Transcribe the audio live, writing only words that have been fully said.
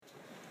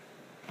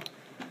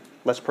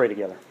Let's pray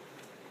together.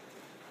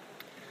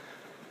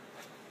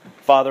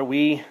 Father,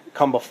 we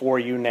come before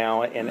you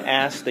now and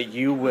ask that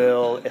you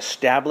will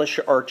establish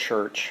our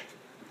church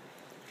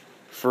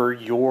for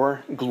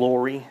your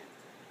glory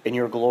and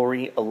your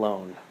glory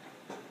alone.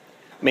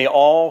 May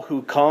all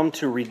who come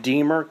to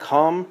Redeemer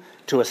come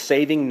to a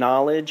saving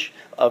knowledge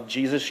of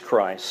Jesus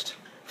Christ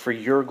for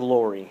your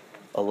glory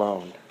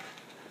alone.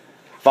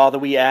 Father,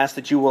 we ask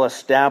that you will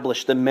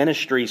establish the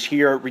ministries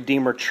here at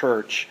Redeemer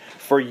Church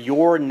for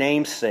your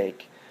name's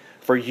sake,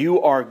 for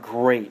you are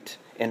great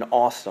and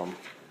awesome.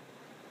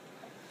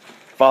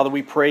 Father,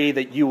 we pray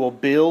that you will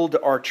build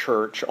our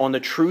church on the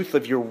truth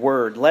of your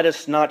word. Let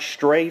us not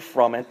stray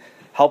from it.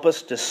 Help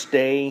us to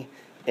stay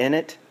in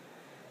it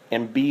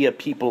and be a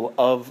people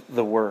of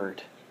the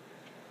word.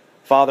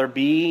 Father,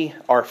 be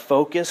our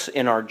focus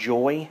and our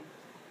joy.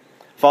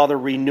 Father,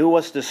 renew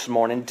us this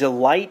morning.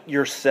 Delight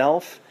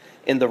yourself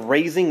in the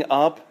raising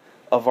up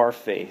of our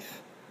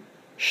faith.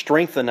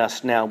 Strengthen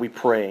us now, we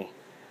pray,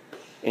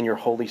 in your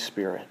Holy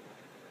Spirit.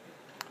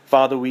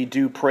 Father, we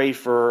do pray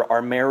for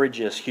our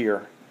marriages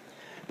here.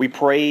 We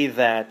pray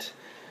that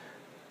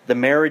the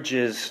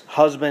marriages,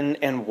 husband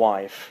and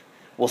wife,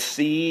 will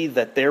see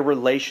that their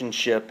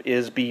relationship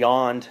is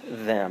beyond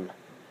them.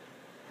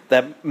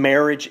 That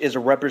marriage is a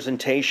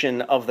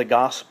representation of the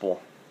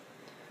gospel.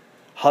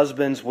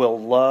 Husbands will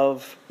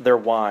love their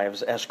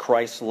wives as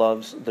Christ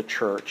loves the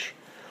church.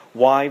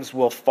 Wives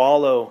will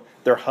follow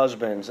their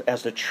husbands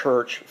as the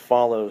church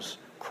follows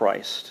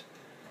Christ.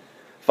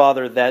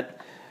 Father,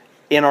 that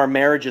in our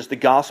marriages the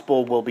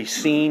gospel will be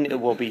seen, it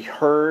will be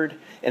heard,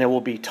 and it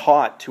will be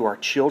taught to our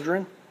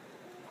children.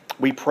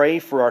 We pray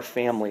for our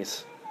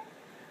families,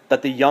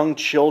 that the young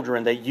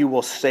children, that you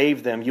will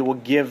save them, you will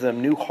give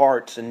them new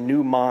hearts and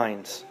new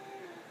minds,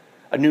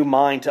 a new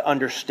mind to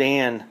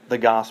understand the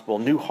gospel,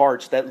 new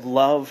hearts that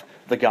love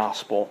the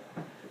gospel,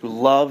 who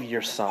love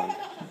your Son.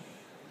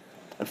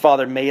 And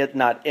Father, may it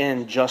not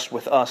end just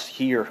with us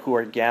here who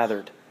are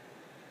gathered.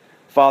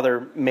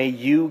 Father, may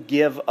you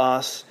give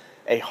us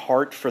a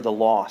heart for the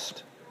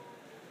lost.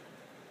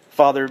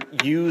 Father,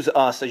 use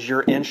us as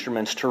your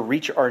instruments to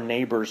reach our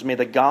neighbors. May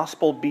the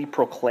gospel be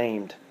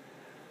proclaimed.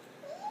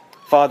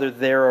 Father,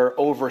 there are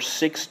over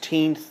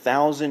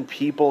 16,000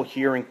 people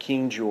here in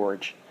King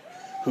George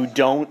who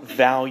don't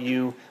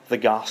value the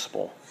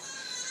gospel.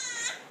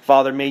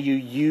 Father, may you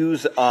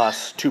use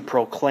us to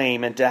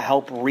proclaim and to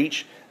help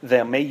reach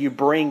them. May you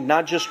bring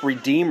not just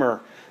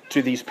Redeemer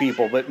to these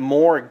people, but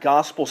more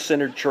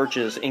gospel-centered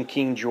churches in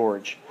King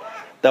George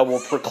that will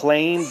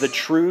proclaim the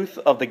truth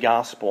of the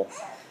gospel.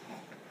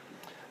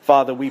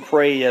 Father, we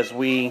pray as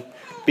we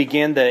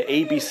begin the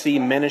ABC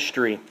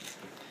ministry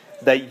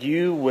that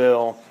you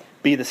will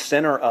be the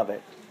center of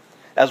it.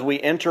 As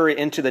we enter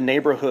into the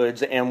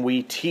neighborhoods and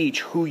we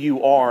teach who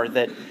you are,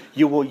 that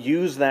you will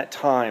use that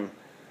time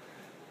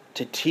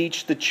to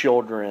teach the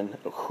children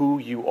who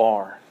you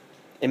are.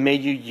 And may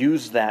you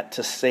use that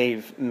to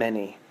save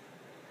many.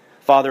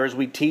 Father, as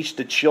we teach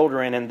the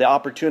children and the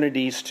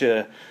opportunities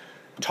to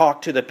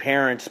talk to the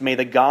parents, may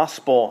the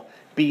gospel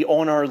be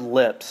on our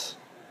lips.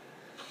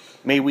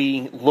 May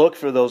we look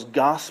for those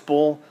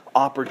gospel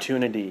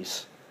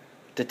opportunities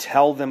to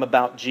tell them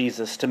about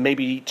Jesus, to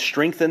maybe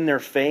strengthen their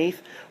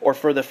faith, or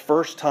for the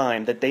first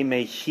time that they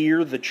may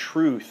hear the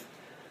truth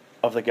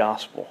of the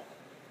gospel.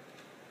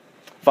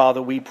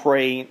 Father, we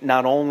pray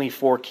not only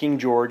for King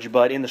George,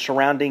 but in the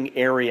surrounding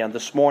area.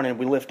 This morning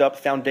we lift up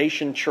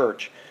Foundation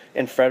Church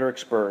in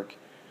Fredericksburg,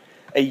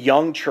 a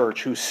young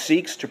church who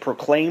seeks to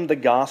proclaim the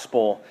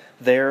gospel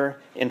there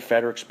in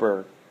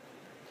Fredericksburg.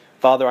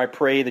 Father, I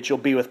pray that you'll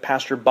be with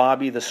Pastor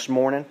Bobby this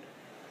morning,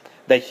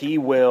 that he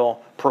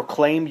will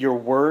proclaim your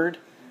word,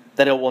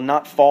 that it will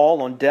not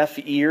fall on deaf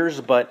ears,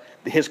 but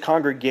his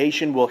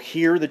congregation will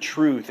hear the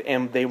truth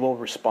and they will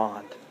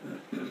respond.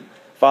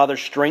 Father,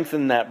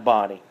 strengthen that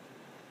body,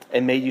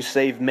 and may you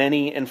save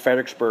many in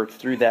Fredericksburg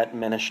through that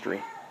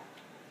ministry.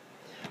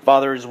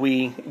 Father, as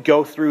we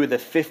go through the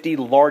 50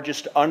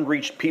 largest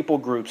unreached people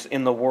groups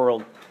in the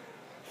world,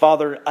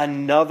 Father,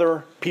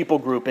 another people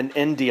group in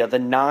India, the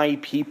Nai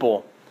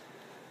people,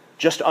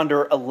 just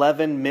under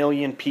 11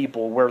 million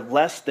people, where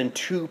less than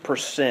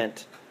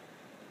 2%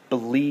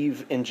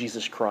 believe in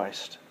Jesus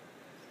Christ.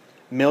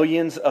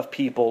 Millions of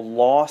people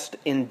lost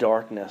in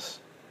darkness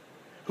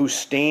who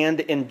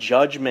stand in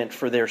judgment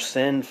for their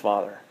sin,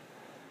 Father.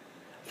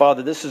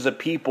 Father, this is a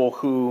people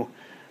who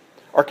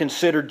are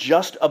considered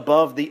just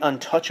above the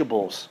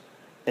untouchables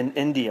in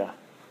India.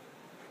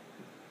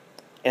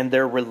 And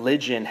their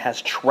religion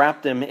has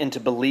trapped them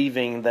into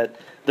believing that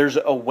there's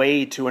a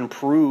way to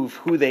improve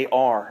who they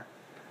are.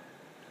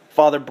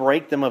 Father,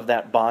 break them of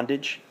that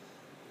bondage.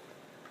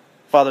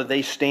 Father,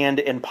 they stand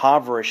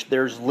impoverished.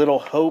 There's little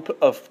hope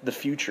of the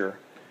future.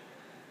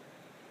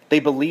 They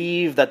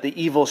believe that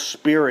the evil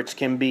spirits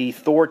can be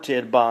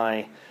thwarted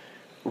by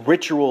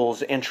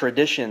rituals and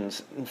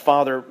traditions. And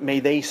Father, may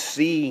they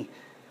see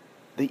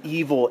the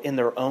evil in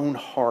their own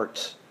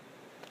hearts.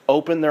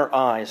 Open their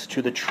eyes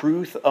to the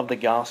truth of the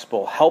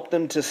gospel. Help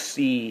them to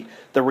see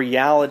the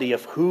reality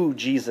of who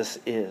Jesus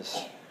is.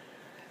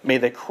 May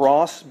the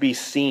cross be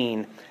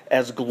seen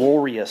as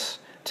glorious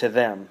to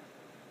them.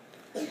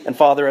 And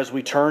Father, as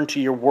we turn to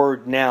your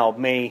word now,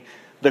 may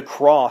the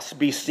cross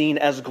be seen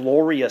as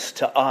glorious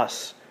to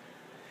us.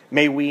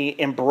 May we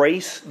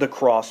embrace the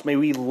cross. May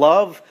we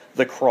love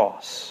the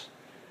cross.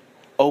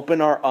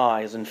 Open our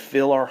eyes and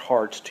fill our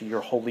hearts to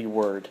your holy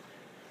word.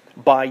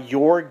 By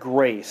your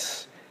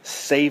grace,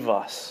 save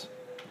us,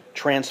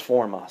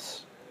 transform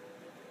us.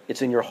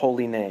 It's in your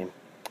holy name.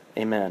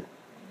 Amen.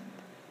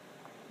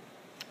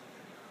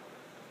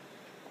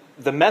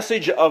 The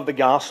message of the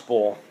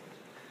gospel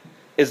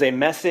is a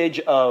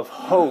message of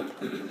hope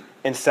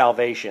and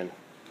salvation.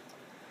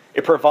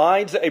 It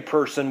provides a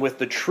person with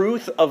the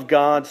truth of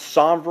God's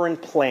sovereign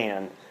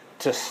plan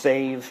to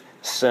save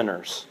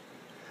sinners.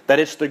 That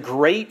it's the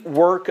great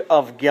work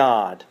of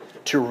God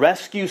to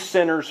rescue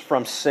sinners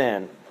from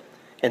sin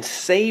and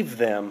save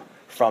them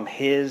from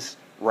His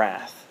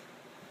wrath.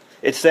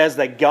 It says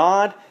that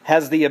God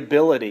has the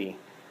ability,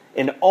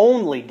 and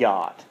only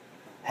God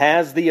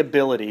has the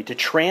ability to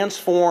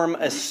transform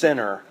a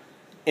sinner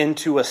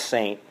into a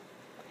saint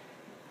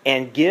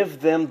and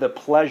give them the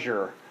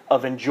pleasure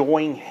of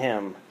enjoying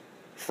Him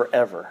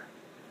forever.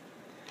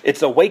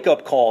 It's a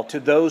wake-up call to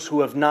those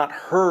who have not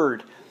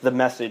heard the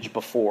message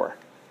before.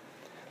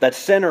 That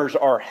sinners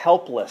are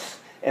helpless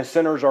and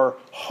sinners are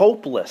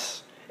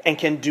hopeless and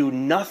can do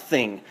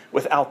nothing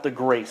without the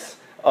grace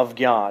of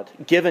God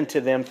given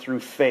to them through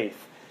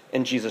faith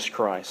in Jesus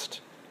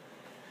Christ.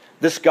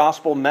 This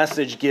gospel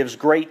message gives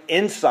great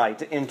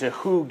insight into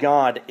who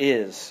God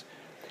is.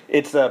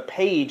 It's a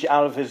page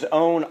out of His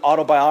own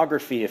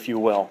autobiography, if you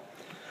will.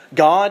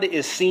 God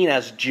is seen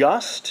as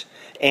just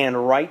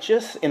and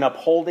righteous in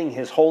upholding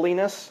His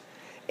holiness,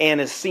 and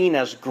is seen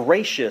as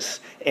gracious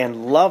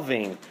and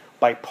loving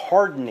by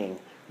pardoning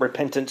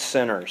repentant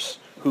sinners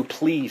who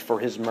plead for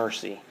His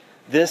mercy.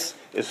 This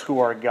is who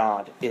our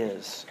God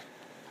is.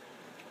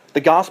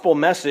 The gospel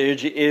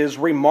message is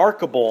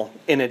remarkable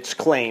in its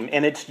claim,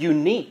 and it's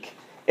unique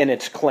in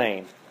its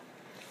claim.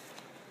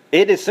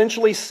 It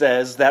essentially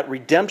says that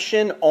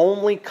redemption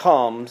only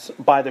comes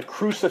by the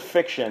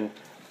crucifixion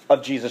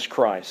of Jesus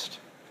Christ.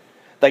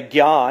 That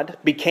God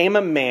became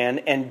a man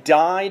and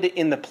died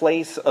in the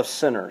place of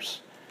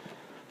sinners.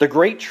 The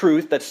great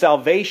truth that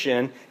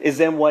salvation is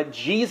in what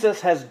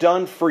Jesus has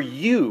done for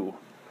you,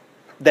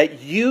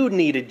 that you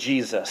needed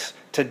Jesus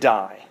to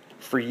die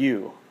for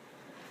you.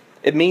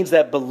 It means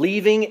that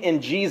believing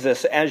in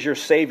Jesus as your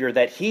Savior,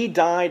 that He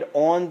died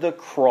on the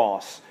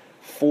cross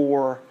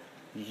for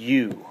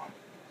you.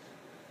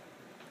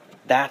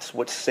 That's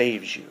what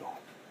saves you.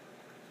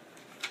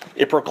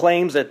 It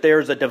proclaims that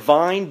there's a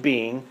divine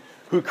being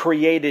who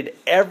created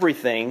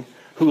everything,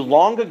 who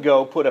long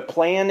ago put a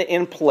plan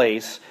in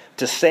place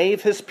to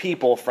save His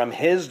people from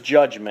His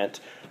judgment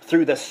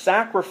through the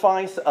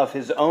sacrifice of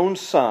His own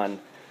Son,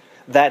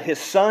 that His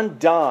Son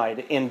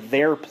died in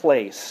their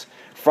place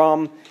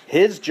from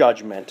His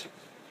judgment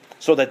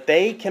so that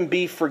they can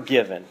be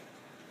forgiven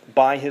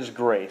by His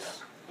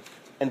grace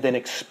and then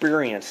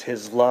experience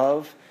His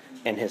love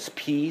and His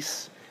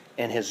peace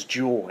and His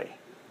joy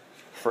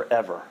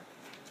forever.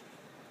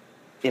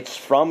 It's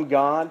from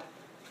God,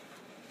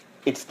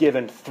 it's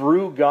given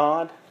through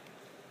God,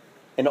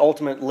 and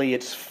ultimately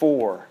it's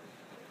for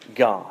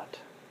God.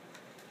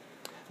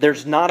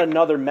 There's not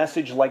another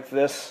message like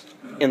this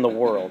in the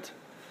world.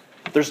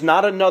 There's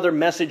not another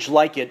message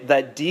like it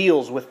that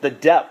deals with the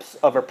depths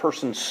of a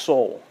person's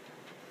soul.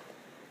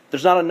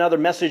 There's not another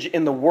message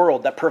in the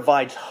world that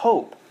provides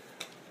hope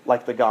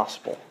like the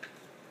gospel.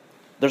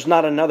 There's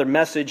not another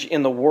message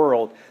in the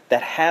world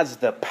that has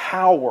the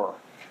power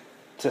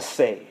to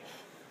save.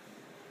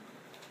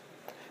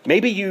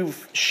 Maybe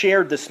you've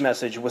shared this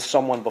message with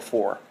someone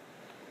before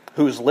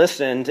who's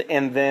listened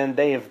and then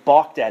they have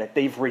balked at it.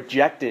 They've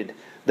rejected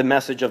the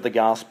message of the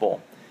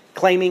gospel,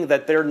 claiming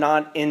that they're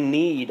not in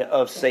need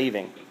of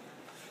saving.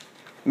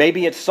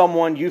 Maybe it's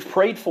someone you've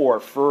prayed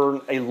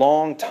for a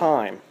long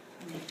time.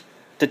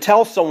 To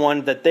tell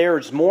someone that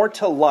there's more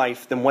to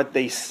life than what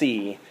they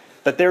see,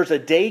 that there's a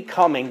day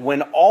coming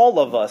when all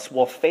of us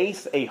will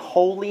face a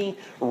holy,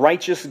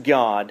 righteous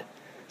God,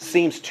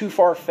 seems too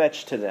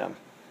far-fetched to them,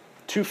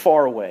 too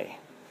far away.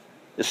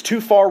 It's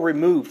too far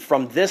removed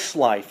from this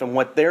life and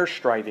what they're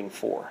striving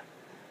for.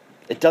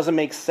 It doesn't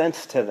make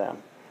sense to them.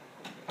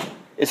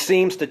 It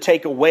seems to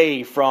take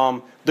away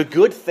from the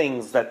good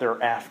things that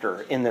they're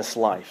after in this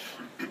life.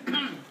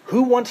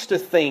 Who wants to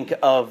think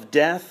of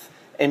death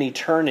and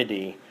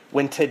eternity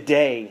when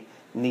today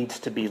needs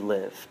to be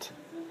lived?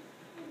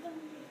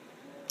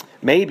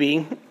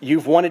 Maybe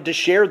you've wanted to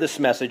share this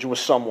message with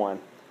someone,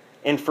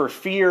 and for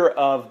fear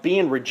of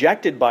being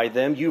rejected by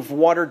them, you've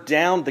watered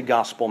down the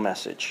gospel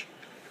message.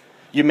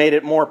 You made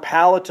it more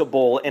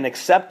palatable and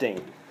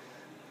accepting,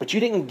 but you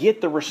didn't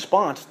get the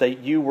response that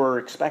you were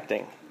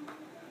expecting.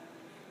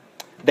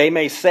 They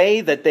may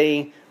say that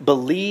they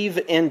believe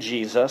in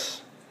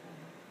Jesus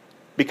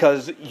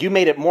because you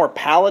made it more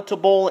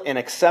palatable and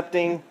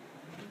accepting,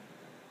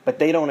 but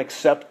they don't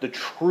accept the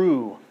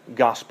true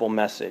gospel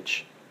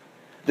message.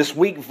 This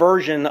weak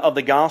version of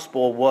the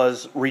gospel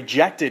was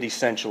rejected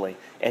essentially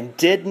and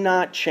did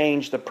not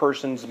change the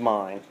person's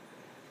mind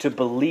to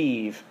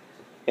believe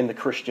in the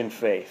Christian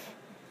faith,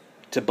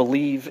 to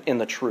believe in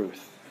the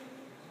truth.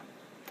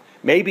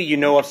 Maybe you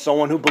know of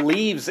someone who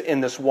believes in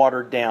this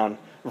watered-down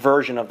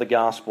version of the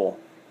gospel,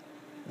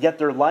 yet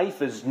their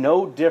life is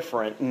no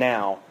different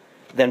now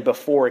than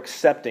before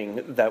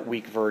accepting that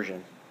weak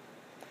version.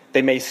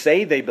 They may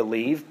say they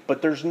believe,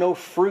 but there's no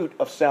fruit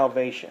of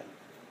salvation.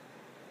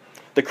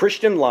 The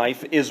Christian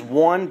life is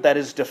one that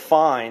is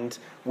defined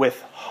with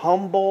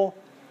humble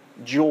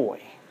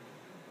joy,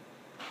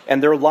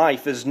 and their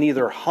life is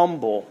neither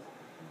humble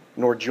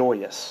nor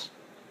joyous.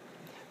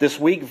 This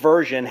weak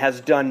version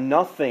has done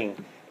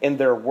nothing in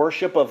their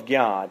worship of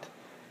God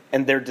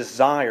and their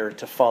desire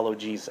to follow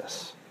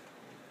Jesus.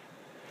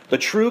 The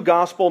true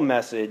gospel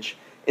message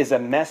is a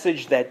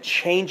message that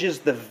changes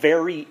the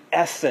very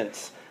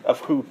essence of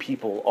who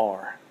people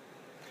are.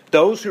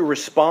 Those who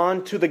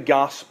respond to the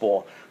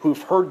gospel,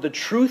 who've heard the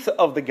truth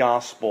of the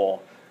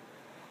gospel,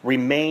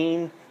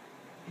 do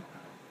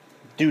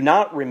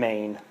not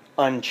remain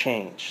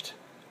unchanged.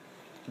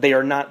 They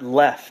are not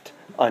left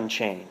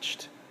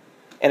unchanged.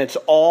 And it's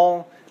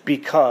all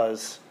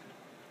because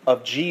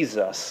of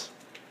Jesus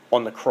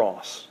on the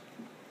cross.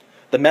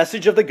 The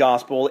message of the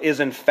gospel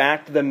is in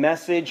fact the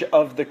message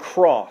of the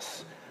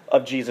cross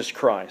of Jesus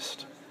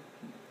Christ,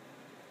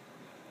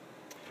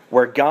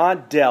 where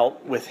God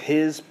dealt with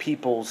his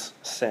people's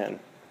sin.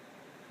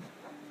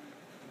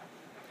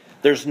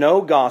 There's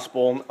no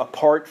gospel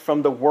apart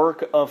from the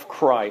work of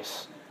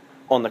Christ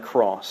on the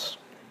cross.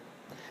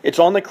 It's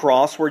on the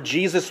cross where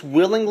Jesus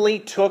willingly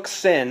took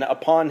sin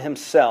upon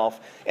himself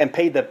and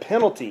paid the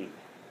penalty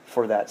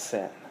for that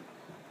sin.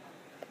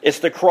 It's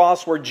the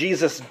cross where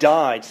Jesus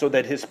died so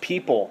that his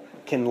people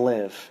can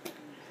live.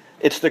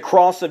 It's the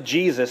cross of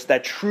Jesus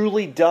that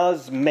truly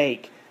does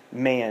make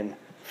man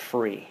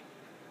free.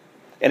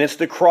 And it's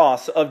the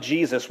cross of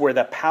Jesus where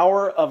the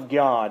power of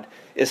God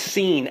is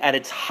seen at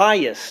its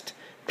highest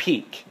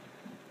peak,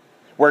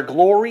 where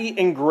glory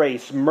and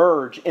grace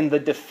merge in the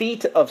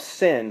defeat of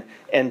sin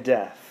and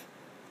death.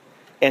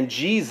 And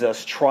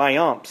Jesus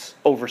triumphs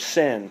over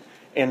sin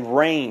and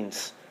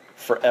reigns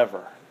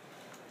forever.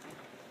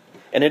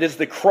 And it is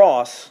the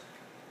cross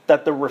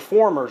that the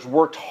reformers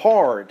worked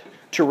hard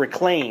to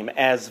reclaim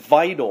as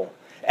vital,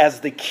 as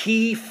the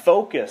key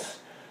focus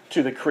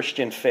to the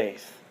Christian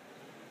faith.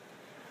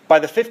 By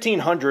the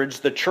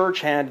 1500s, the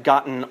church had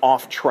gotten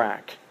off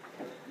track.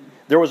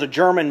 There was a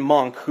German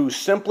monk who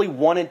simply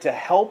wanted to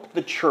help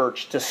the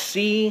church to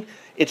see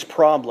its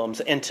problems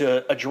and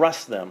to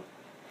address them.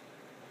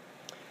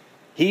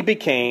 He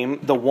became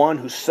the one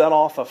who set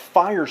off a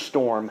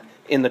firestorm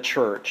in the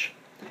church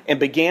and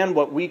began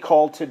what we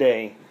call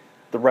today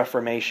the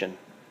Reformation.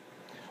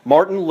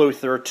 Martin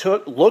Luther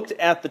looked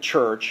at the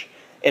church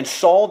and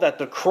saw that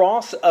the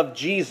cross of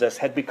Jesus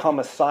had become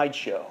a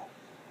sideshow.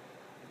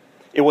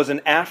 It was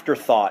an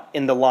afterthought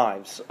in the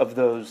lives of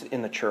those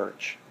in the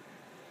church.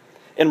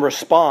 In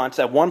response,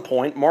 at one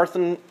point,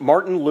 Martin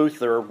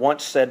Luther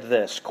once said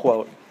this,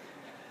 quote,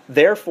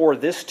 "Therefore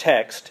this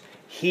text,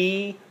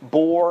 'He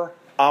bore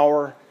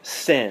our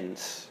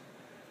sins,'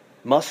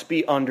 must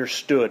be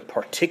understood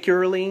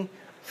particularly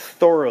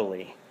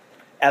thoroughly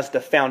as the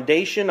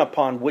foundation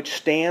upon which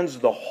stands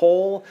the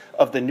whole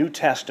of the New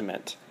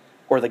Testament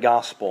or the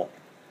gospel,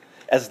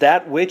 as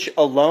that which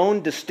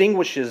alone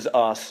distinguishes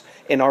us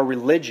in our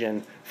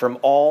religion from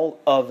all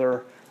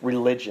other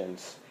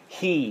religions.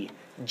 He,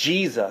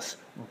 Jesus,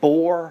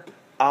 bore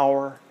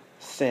our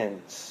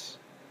sins."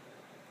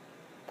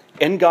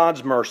 In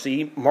God's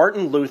mercy,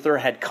 Martin Luther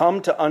had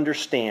come to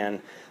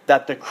understand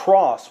that the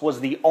cross was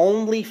the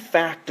only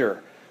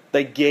factor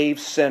that gave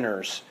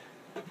sinners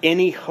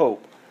any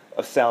hope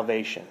of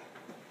salvation.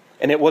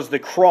 And it was the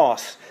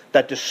cross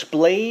that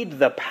displayed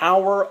the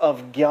power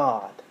of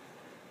God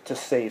to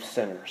save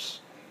sinners.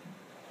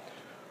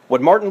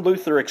 What Martin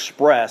Luther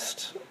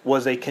expressed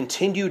was a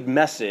continued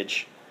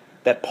message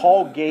that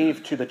Paul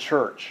gave to the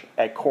church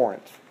at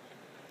Corinth.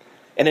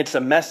 And it's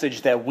a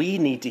message that we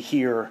need to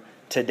hear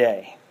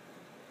today.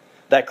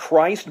 That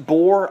Christ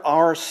bore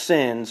our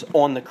sins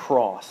on the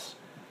cross.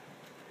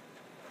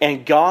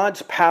 And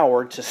God's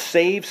power to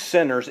save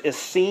sinners is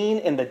seen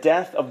in the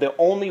death of the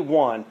only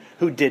one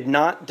who did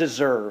not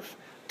deserve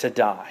to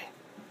die.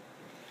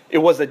 It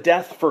was a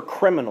death for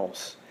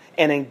criminals.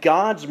 And in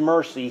God's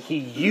mercy, he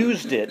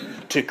used it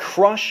to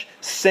crush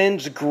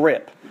sin's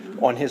grip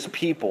on his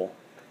people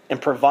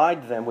and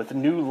provide them with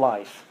new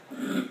life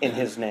in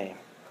his name.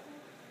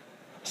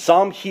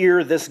 Some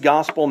hear this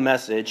gospel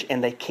message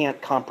and they can't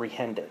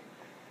comprehend it.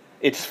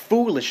 It's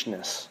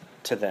foolishness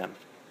to them.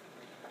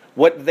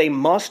 What they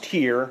must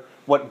hear,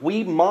 what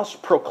we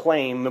must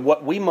proclaim, and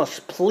what we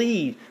must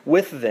plead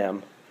with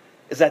them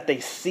is that they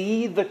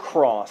see the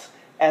cross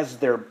as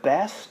their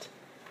best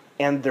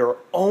and their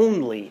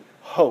only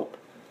hope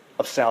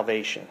of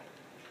salvation.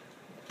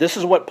 This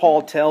is what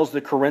Paul tells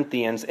the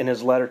Corinthians in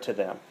his letter to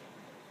them.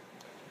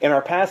 In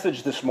our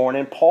passage this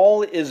morning,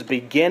 Paul is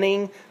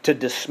beginning to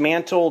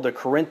dismantle the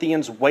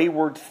Corinthians'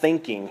 wayward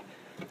thinking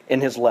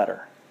in his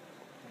letter.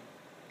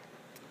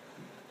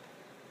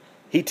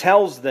 He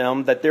tells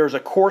them that there's a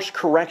course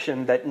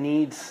correction that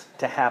needs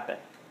to happen.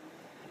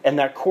 And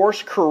that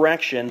course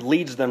correction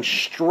leads them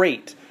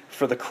straight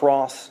for the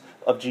cross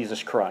of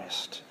Jesus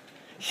Christ.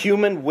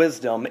 Human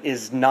wisdom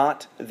is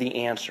not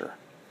the answer.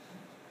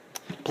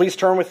 Please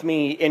turn with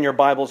me in your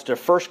Bibles to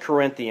 1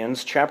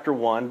 Corinthians chapter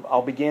 1.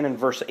 I'll begin in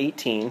verse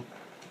 18.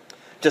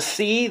 To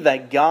see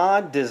that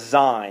God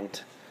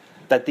designed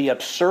that the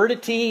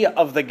absurdity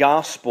of the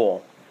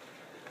gospel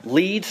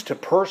leads to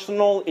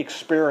personal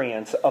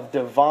experience of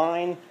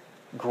divine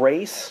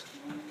grace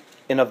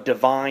and of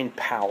divine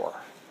power.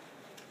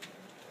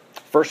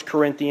 1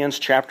 Corinthians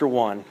chapter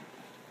 1,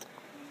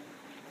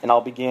 and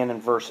I'll begin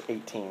in verse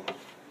 18.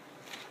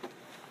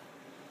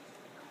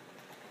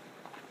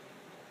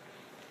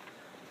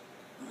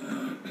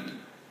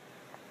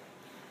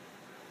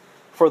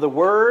 For the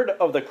word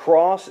of the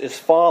cross is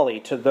folly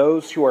to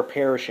those who are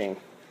perishing,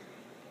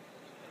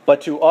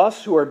 but to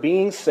us who are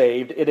being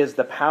saved, it is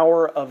the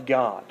power of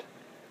God.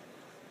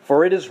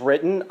 For it is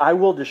written, I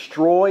will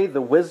destroy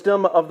the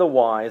wisdom of the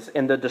wise,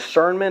 and the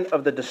discernment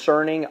of the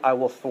discerning I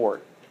will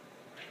thwart.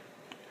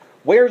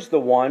 Where's the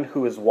one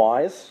who is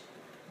wise?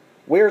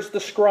 Where's the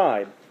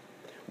scribe?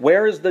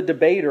 Where is the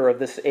debater of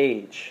this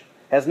age?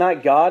 Has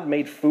not God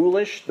made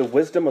foolish the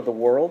wisdom of the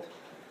world?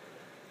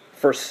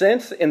 For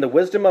since in the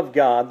wisdom of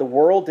God the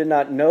world did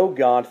not know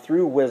God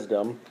through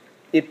wisdom,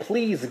 it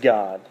pleased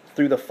God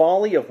through the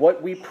folly of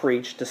what we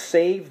preach to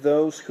save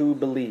those who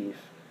believe.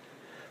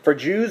 For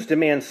Jews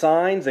demand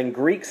signs and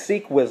Greeks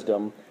seek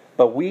wisdom,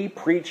 but we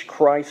preach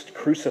Christ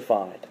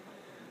crucified,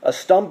 a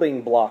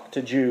stumbling block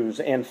to Jews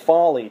and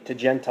folly to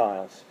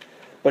Gentiles.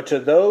 But to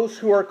those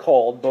who are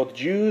called, both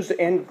Jews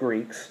and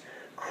Greeks,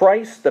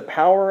 Christ the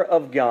power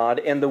of God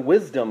and the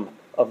wisdom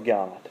of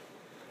God.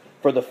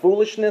 For the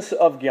foolishness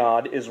of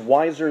God is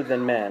wiser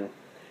than men,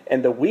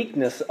 and the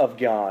weakness of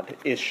God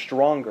is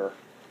stronger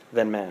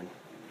than men.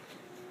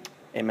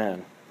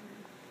 Amen.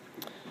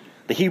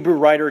 The Hebrew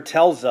writer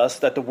tells us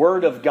that the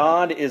Word of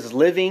God is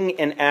living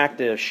and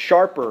active,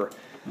 sharper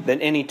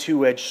than any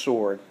two-edged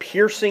sword,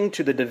 piercing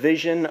to the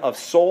division of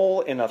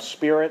soul and of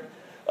spirit,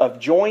 of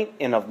joint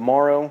and of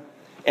marrow,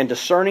 and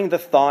discerning the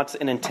thoughts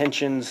and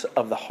intentions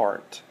of the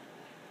heart.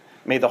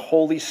 May the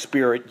Holy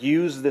Spirit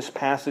use this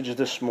passage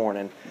this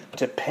morning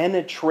to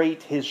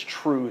penetrate His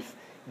truth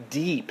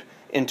deep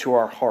into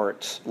our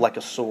hearts like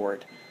a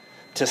sword,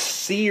 to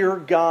sear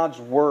God's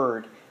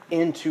Word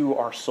into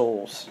our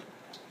souls,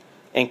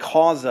 and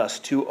cause us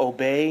to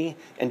obey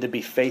and to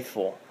be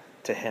faithful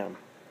to Him.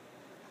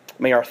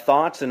 May our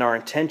thoughts and our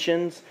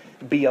intentions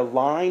be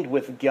aligned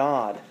with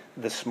God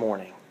this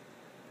morning.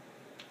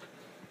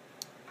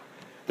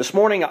 This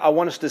morning, I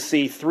want us to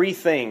see three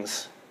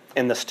things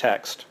in this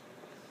text.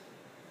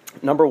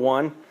 Number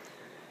one,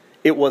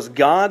 it was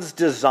God's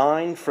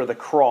design for the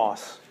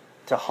cross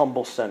to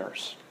humble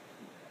sinners.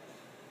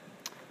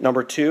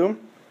 Number two,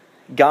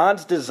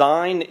 God's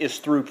design is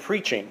through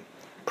preaching,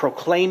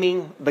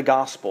 proclaiming the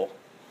gospel.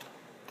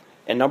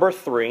 And number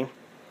three,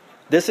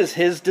 this is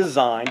His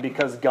design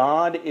because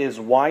God is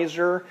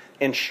wiser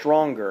and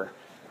stronger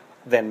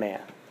than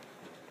man.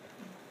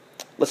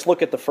 Let's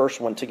look at the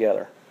first one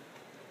together.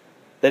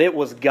 That it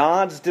was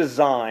God's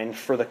design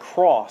for the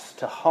cross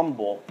to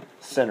humble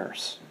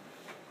sinners.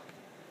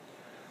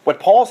 What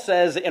Paul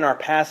says in our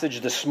passage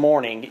this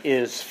morning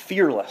is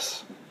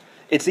fearless.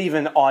 It's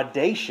even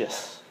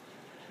audacious.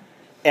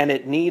 And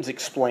it needs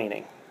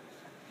explaining.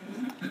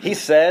 He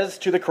says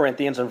to the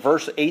Corinthians in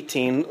verse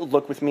 18,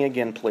 look with me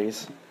again,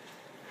 please.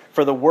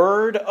 For the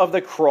word of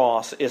the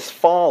cross is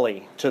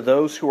folly to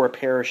those who are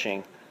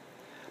perishing,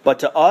 but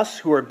to us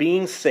who are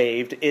being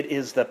saved, it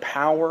is the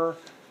power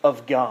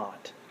of God.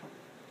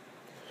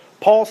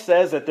 Paul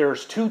says that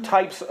there's two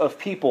types of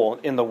people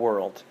in the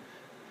world.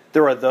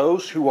 There are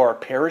those who are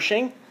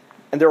perishing,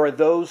 and there are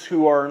those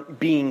who are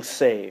being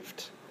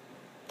saved.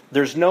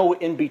 There's no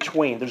in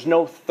between. There's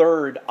no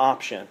third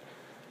option.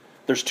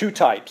 There's two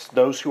types,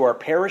 those who are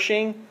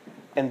perishing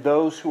and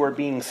those who are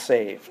being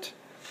saved.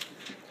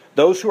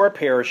 Those who are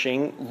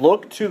perishing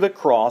look to the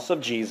cross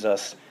of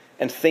Jesus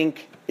and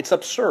think it's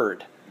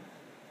absurd.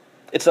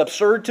 It's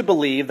absurd to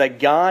believe that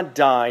God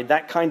died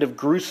that kind of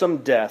gruesome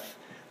death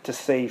to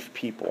save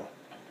people.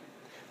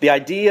 The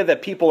idea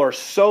that people are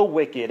so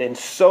wicked and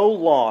so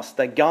lost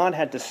that God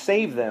had to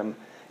save them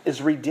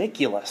is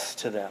ridiculous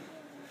to them.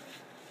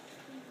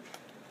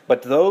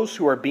 But those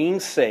who are being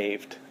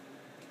saved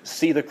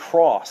see the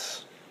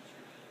cross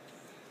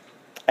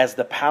as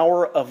the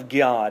power of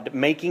God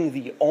making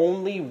the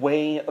only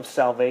way of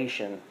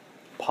salvation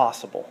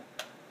possible.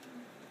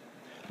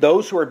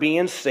 Those who are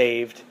being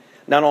saved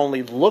not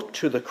only look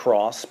to the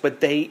cross,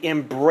 but they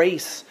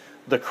embrace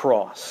the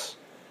cross.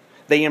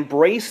 They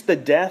embrace the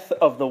death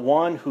of the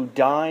one who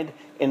died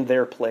in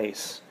their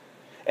place.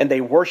 And they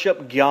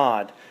worship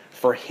God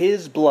for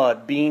His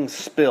blood being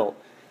spilt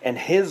and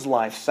His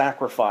life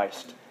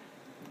sacrificed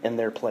in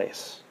their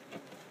place.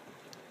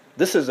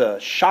 This is a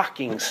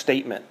shocking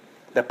statement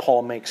that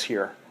Paul makes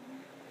here.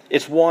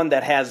 It's one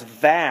that has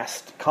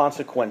vast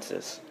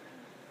consequences.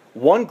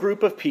 One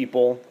group of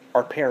people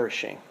are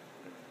perishing.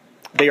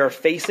 They are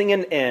facing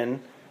an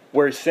end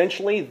where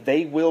essentially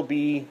they will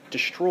be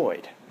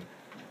destroyed.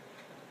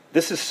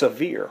 This is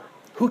severe.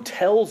 Who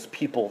tells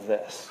people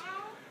this?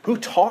 Who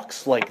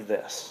talks like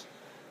this?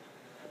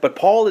 But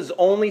Paul is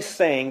only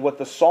saying what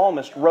the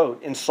psalmist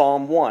wrote in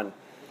Psalm 1.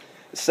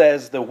 It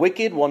says, "The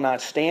wicked will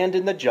not stand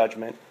in the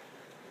judgment,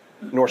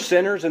 nor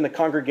sinners in the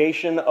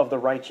congregation of the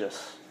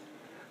righteous.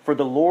 For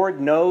the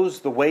Lord knows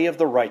the way of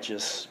the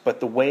righteous, but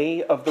the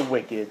way of the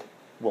wicked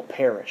will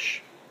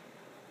perish."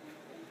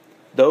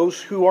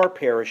 Those who are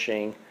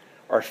perishing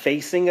are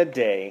facing a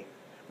day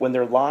when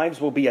their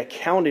lives will be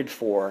accounted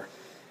for,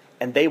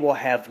 and they will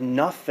have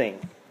nothing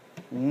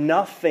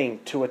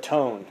to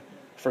atone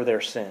for their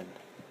sin.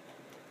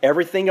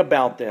 Everything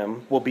about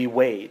them will be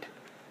weighed,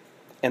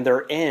 and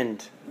their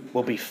end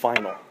will be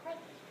final.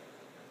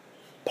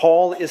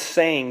 Paul is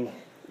saying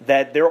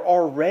that they're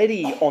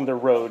already on the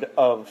road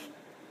of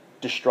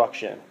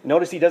destruction.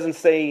 Notice he doesn't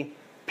say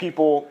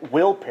people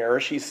will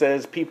perish. He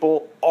says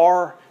people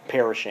are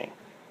perishing.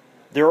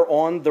 They're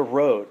on the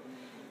road.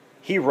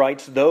 He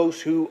writes,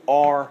 those who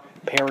are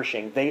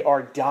perishing, they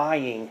are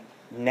dying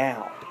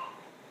now.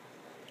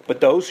 But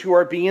those who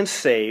are being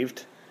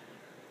saved,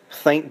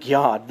 thank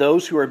God,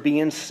 those who are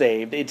being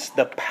saved, it's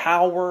the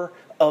power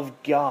of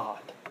God.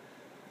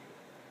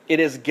 It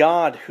is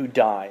God who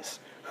dies,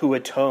 who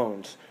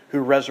atones,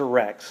 who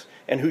resurrects,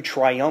 and who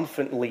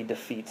triumphantly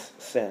defeats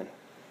sin.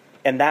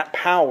 And that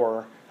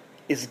power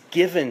is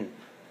given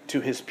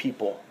to his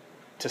people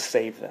to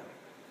save them.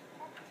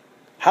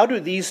 How do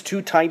these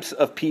two types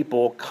of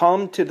people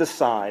come to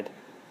decide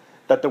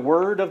that the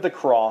word of the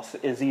cross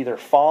is either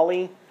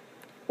folly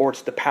or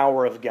it's the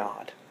power of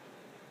God?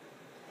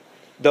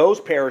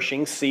 Those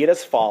perishing see it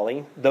as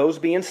folly. Those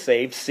being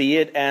saved see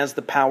it as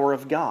the power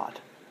of God.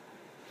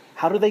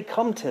 How do they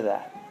come to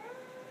that?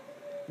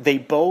 They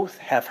both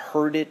have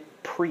heard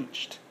it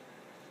preached.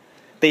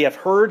 They have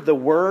heard the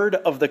word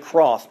of the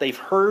cross. They've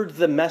heard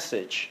the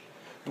message.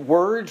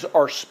 Words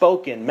are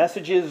spoken.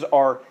 Messages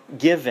are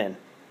given.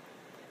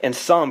 And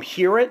some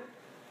hear it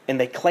and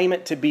they claim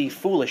it to be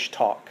foolish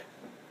talk.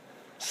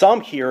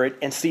 Some hear it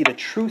and see the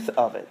truth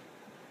of it,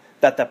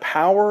 that the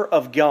power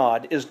of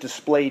God is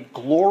displayed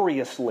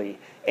gloriously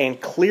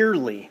and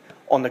clearly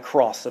on the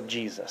cross of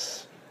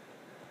Jesus.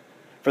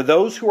 For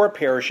those who are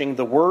perishing,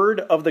 the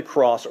word of the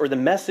cross, or the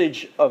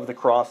message of the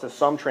cross, as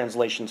some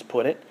translations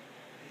put it,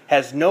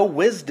 has no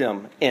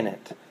wisdom in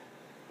it,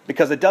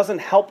 because it doesn't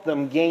help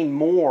them gain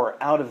more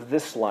out of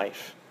this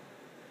life.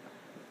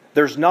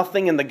 There's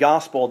nothing in the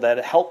gospel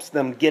that helps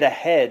them get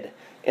ahead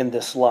in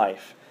this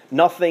life.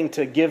 Nothing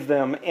to give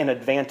them an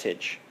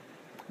advantage.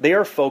 They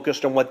are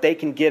focused on what they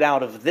can get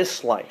out of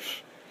this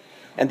life.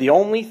 And the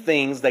only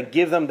things that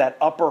give them that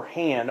upper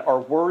hand are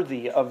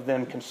worthy of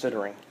them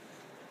considering.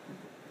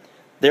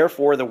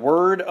 Therefore, the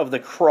word of the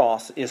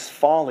cross is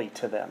folly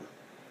to them.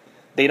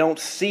 They don't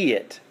see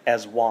it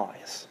as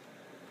wise.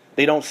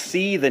 They don't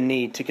see the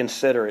need to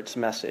consider its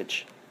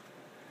message.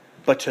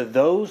 But to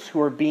those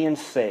who are being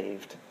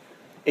saved,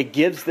 it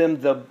gives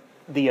them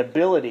the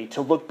ability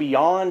to look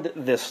beyond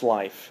this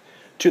life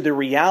to the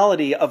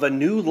reality of a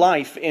new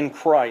life in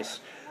Christ,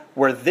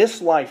 where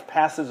this life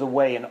passes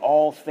away and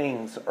all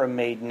things are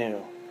made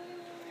new.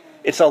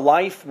 It's a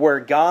life where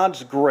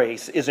God's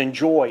grace is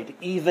enjoyed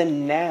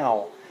even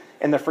now,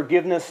 and the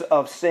forgiveness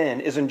of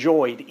sin is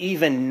enjoyed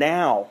even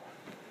now,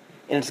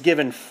 and it's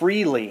given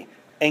freely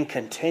and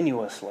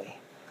continuously.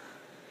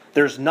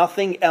 There's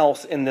nothing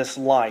else in this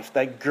life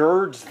that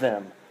girds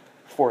them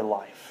for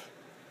life.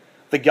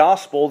 The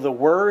gospel, the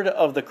word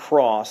of the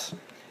cross,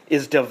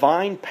 is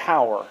divine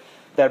power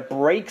that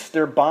breaks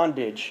their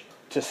bondage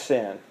to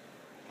sin.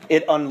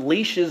 It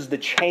unleashes the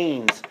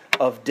chains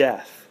of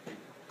death,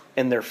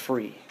 and they're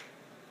free.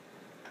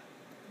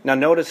 Now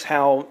notice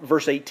how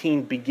verse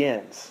 18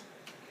 begins.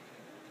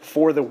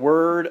 For the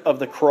word of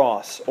the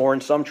cross, or in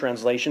some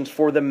translations,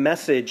 for the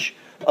message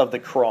of the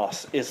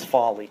cross is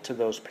folly to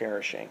those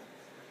perishing.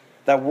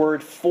 That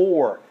word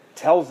 "for"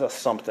 tells us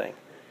something.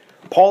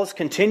 Paul is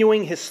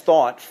continuing his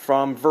thought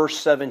from verse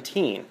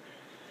 17,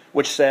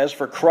 which says,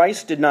 "For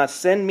Christ did not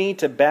send me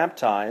to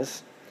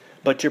baptize,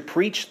 but to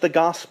preach the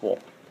gospel,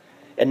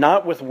 and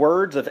not with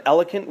words of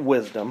eloquent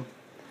wisdom,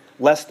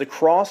 lest the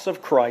cross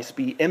of Christ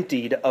be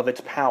emptied of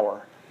its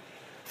power.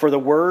 For the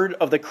word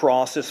of the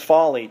cross is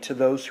folly to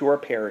those who are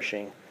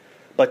perishing,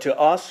 but to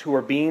us who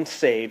are being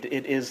saved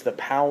it is the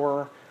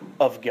power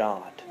of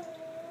God."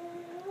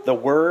 The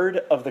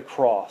word of the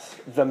cross,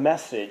 the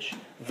message,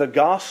 the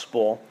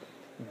gospel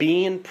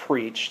being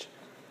preached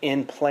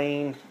in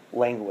plain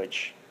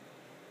language.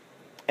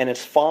 And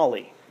it's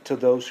folly to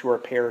those who are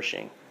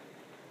perishing.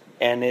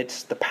 And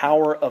it's the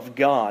power of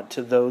God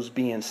to those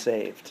being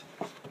saved.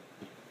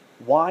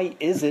 Why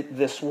is it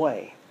this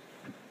way?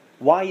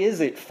 Why is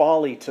it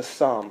folly to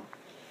some?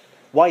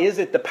 Why is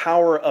it the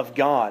power of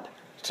God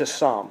to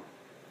some?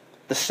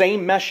 The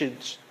same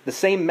message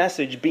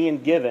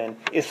being given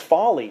is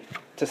folly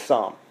to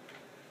some,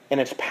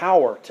 and it's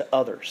power to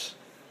others.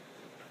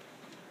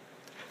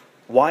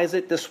 Why is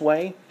it this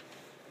way?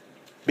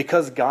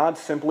 because God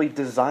simply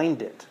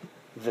designed it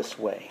this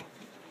way.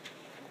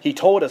 He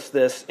told us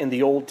this in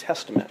the Old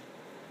Testament.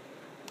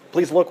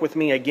 Please look with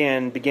me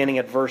again, beginning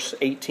at verse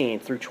 18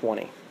 through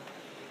 20.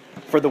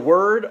 For the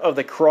word of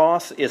the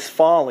cross is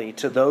folly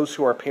to those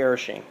who are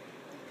perishing,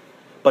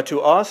 but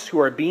to us who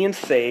are being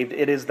saved,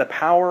 it is the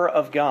power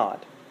of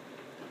God.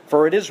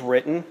 For it is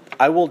written,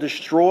 I will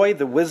destroy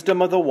the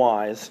wisdom of the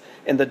wise,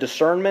 and the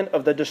discernment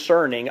of the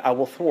discerning I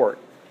will thwart.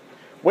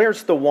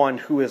 Where's the one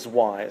who is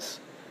wise?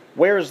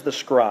 Where is the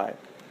scribe?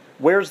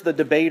 Where's the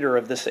debater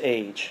of this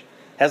age?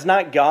 Has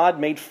not God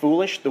made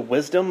foolish the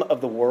wisdom of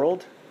the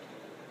world?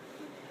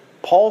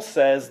 Paul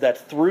says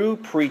that through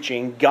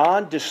preaching,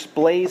 God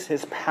displays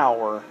his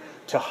power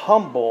to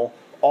humble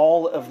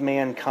all of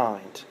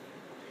mankind.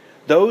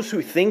 Those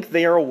who think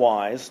they are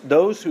wise,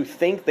 those who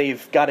think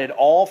they've got it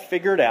all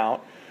figured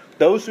out,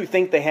 those who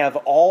think they have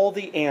all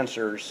the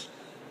answers,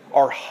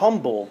 are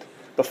humbled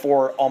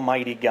before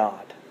Almighty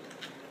God.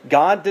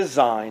 God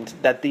designed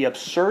that the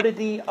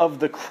absurdity of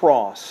the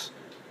cross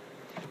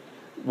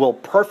will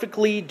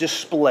perfectly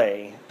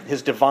display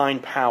his divine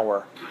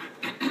power.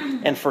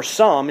 And for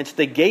some, it's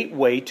the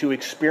gateway to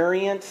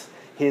experience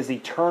his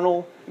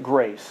eternal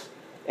grace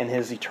and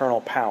his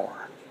eternal power.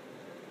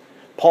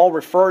 Paul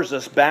refers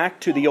us back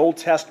to the Old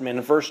Testament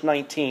in verse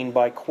 19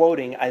 by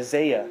quoting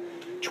Isaiah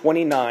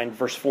 29,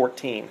 verse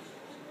 14.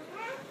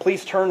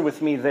 Please turn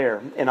with me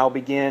there, and I'll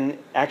begin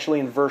actually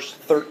in verse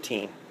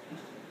 13.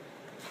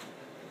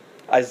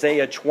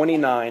 Isaiah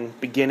 29,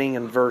 beginning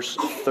in verse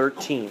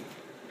 13.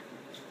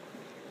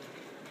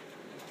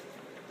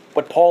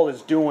 What Paul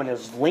is doing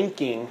is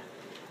linking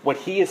what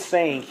he is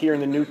saying here in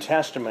the New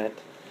Testament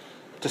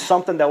to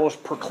something that was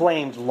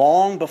proclaimed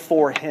long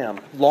before him,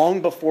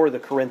 long before the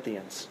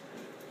Corinthians.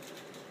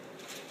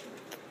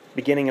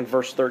 Beginning in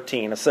verse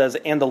 13, it says,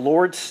 And the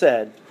Lord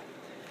said,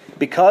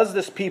 Because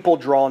this people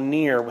draw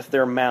near with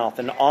their mouth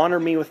and honor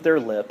me with their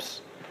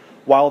lips,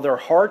 while their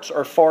hearts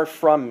are far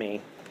from me,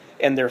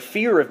 and their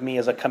fear of me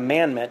is a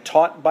commandment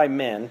taught by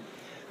men,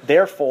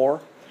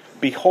 therefore,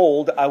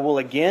 behold, I will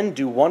again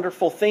do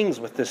wonderful things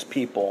with this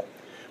people,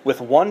 with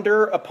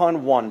wonder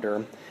upon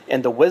wonder,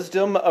 and the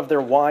wisdom of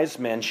their wise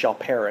men shall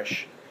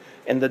perish,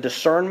 and the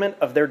discernment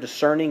of their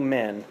discerning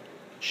men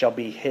shall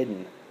be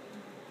hidden.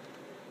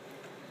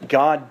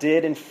 God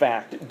did, in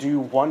fact, do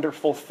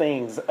wonderful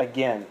things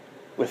again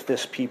with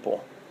this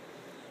people.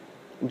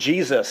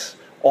 Jesus,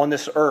 on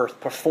this earth,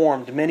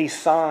 performed many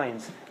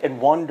signs and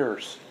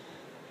wonders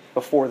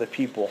before the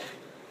people.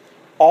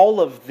 All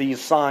of these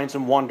signs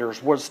and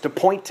wonders was to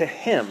point to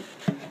him,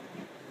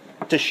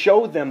 to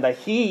show them that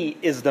he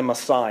is the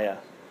Messiah,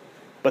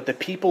 but the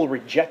people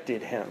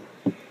rejected him.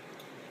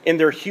 In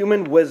their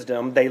human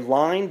wisdom, they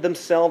lined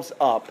themselves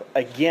up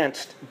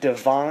against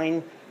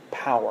divine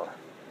power.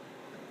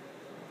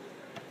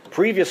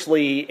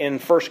 Previously in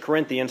 1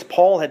 Corinthians,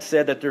 Paul had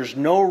said that there's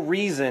no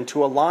reason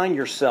to align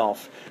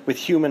yourself with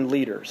human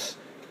leaders.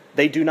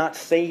 They do not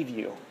save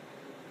you.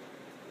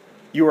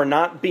 You are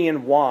not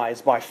being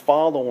wise by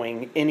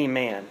following any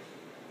man.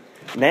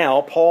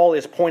 Now, Paul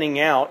is pointing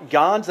out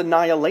God's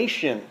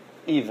annihilation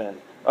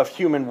even of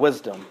human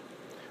wisdom.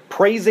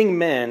 Praising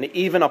men,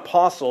 even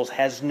apostles,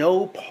 has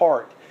no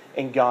part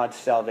in God's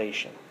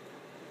salvation.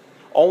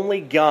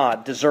 Only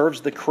God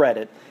deserves the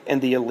credit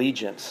and the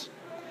allegiance.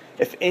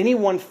 If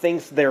anyone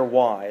thinks they're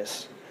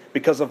wise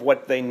because of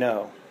what they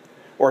know,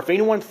 or if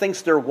anyone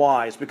thinks they're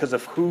wise because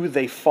of who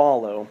they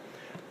follow,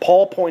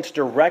 Paul points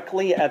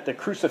directly at the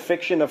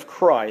crucifixion of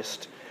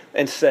Christ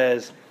and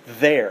says,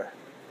 there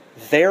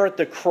at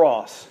the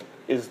cross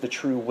is the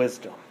true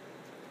wisdom.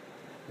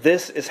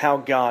 This is how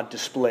God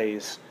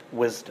displays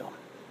wisdom.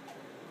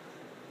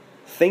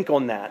 Think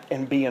on that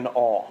and be in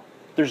awe.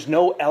 There's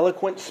no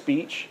eloquent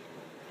speech.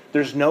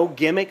 There's no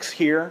gimmicks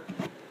here.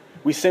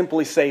 We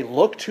simply say,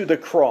 look to the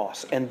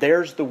cross, and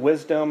there's the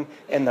wisdom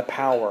and the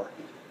power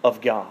of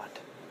God.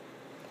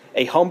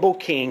 A humble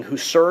king who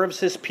serves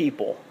his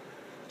people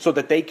so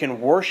that they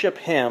can worship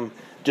him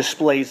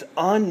displays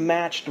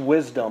unmatched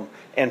wisdom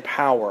and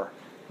power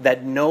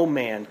that no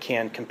man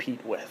can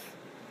compete with.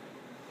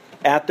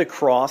 At the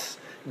cross,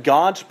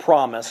 God's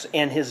promise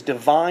and his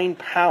divine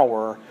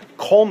power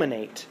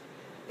culminate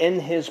in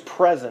his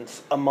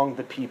presence among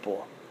the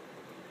people.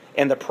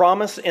 And the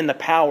promise and the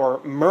power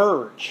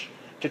merge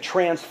to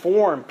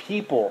transform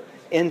people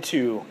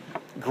into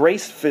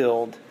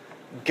grace-filled,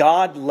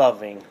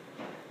 God-loving,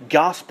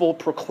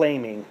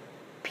 gospel-proclaiming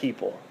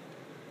people.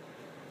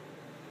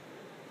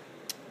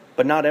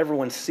 But not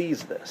everyone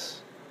sees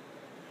this.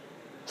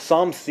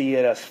 Some see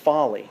it as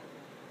folly.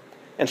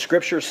 And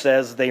Scripture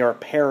says they are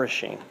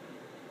perishing.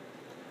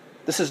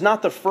 This is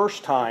not the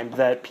first time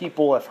that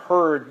people have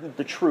heard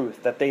the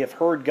truth, that they have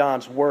heard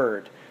God's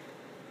word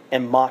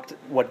and mocked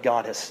what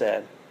God has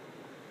said.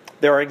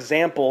 There are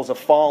examples of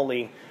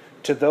folly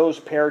to those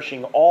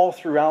perishing all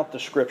throughout the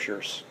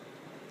Scriptures.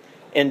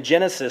 In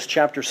Genesis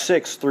chapter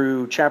 6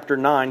 through chapter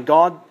 9,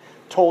 God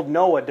told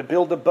Noah to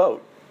build a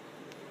boat.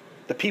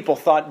 The people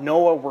thought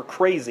Noah were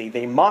crazy.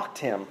 They mocked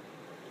him,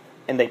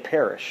 and they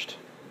perished.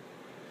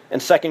 In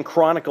 2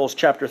 Chronicles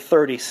chapter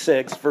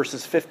 36,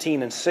 verses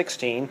 15 and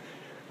 16,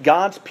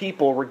 God's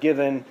people were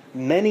given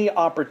many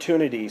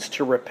opportunities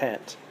to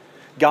repent.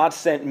 God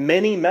sent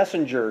many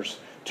messengers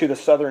to the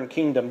southern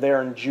kingdom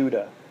there in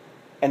Judah,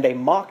 and they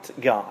mocked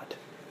God,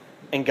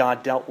 and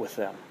God dealt with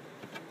them.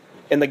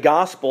 In the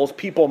Gospels,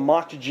 people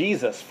mocked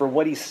Jesus for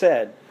what he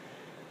said.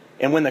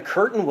 And when the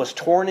curtain was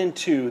torn in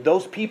two,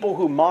 those people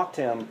who mocked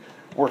him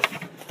were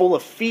full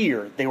of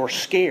fear. They were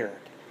scared.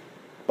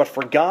 But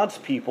for God's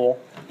people,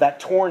 that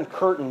torn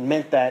curtain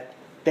meant that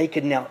they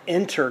could now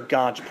enter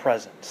God's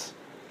presence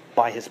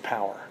by his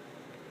power.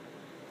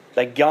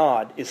 That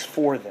God is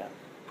for them.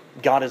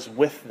 God is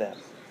with them.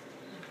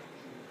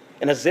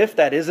 And as if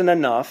that isn't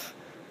enough,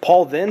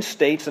 Paul then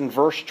states in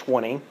verse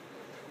 20,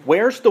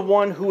 "Where's the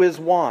one who is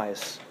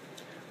wise?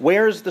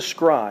 Where's the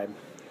scribe?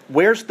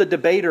 Where's the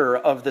debater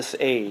of this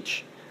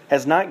age?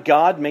 Has not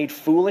God made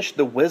foolish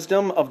the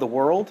wisdom of the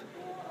world?"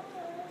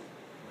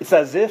 It's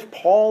as if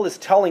Paul is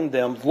telling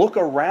them, look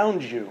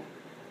around you.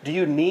 Do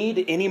you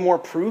need any more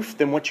proof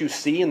than what you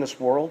see in this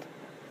world?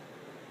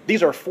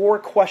 These are 4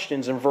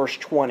 questions in verse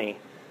 20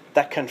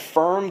 that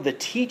confirm the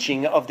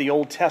teaching of the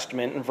Old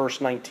Testament in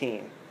verse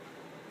 19.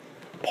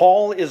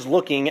 Paul is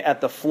looking at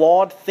the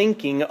flawed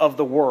thinking of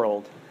the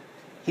world.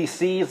 He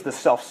sees the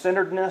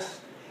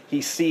self-centeredness.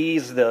 He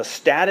sees the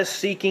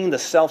status-seeking, the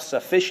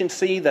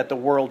self-sufficiency that the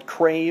world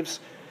craves,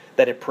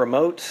 that it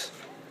promotes.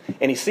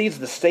 And he sees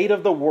the state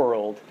of the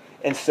world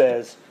and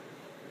says,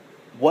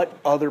 what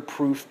other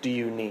proof do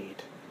you need?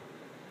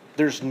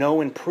 There's no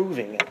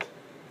improving it.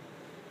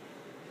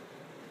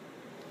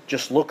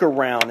 Just look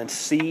around and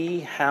see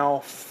how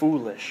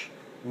foolish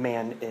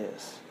man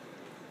is.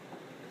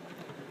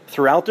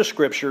 Throughout the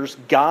Scriptures,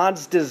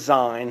 God's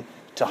design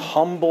to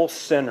humble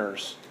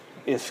sinners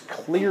is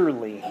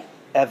clearly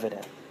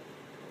evident.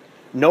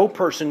 No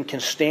person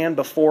can stand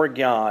before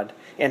God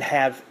and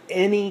have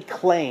any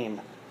claim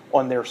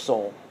on their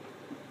soul.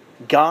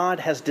 God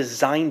has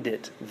designed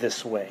it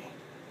this way.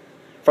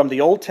 From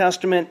the Old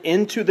Testament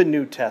into the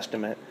New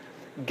Testament,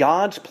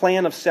 God's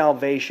plan of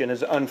salvation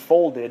is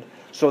unfolded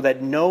so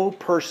that no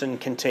person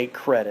can take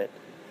credit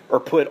or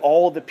put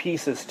all the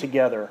pieces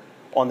together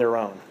on their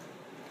own.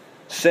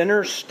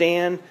 Sinners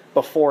stand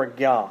before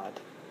God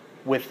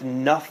with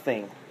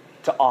nothing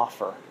to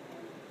offer,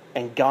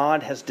 and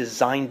God has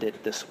designed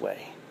it this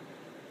way.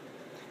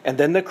 And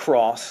then the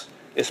cross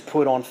is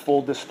put on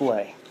full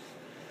display.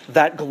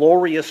 That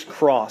glorious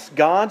cross,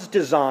 God's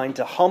design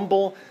to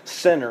humble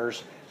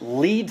sinners,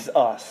 leads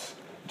us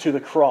to the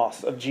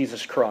cross of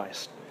Jesus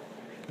Christ.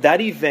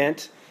 That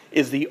event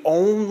is the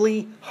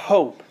only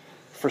hope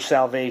for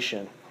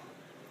salvation.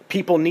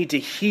 People need to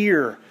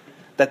hear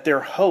that their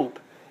hope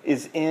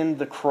is in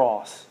the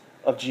cross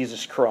of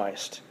Jesus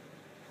Christ.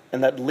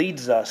 And that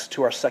leads us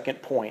to our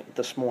second point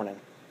this morning.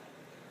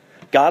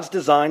 God's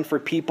design for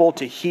people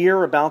to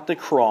hear about the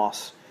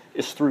cross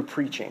is through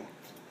preaching.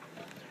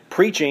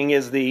 Preaching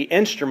is the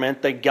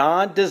instrument that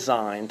God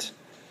designed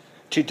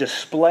to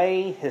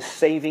display his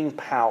saving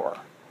power.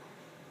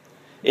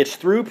 It's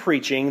through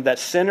preaching that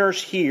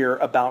sinners hear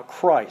about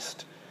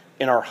Christ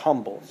and are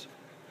humbled.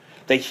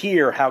 They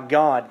hear how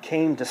God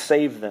came to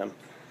save them.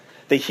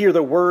 They hear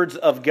the words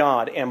of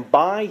God, and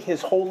by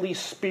his Holy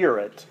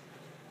Spirit,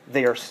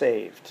 they are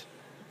saved.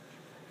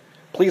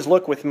 Please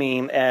look with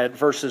me at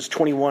verses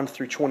 21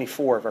 through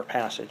 24 of our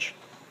passage.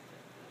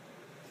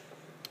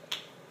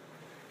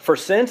 "For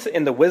since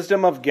in the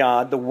wisdom of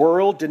God the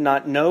world did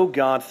not know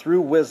God through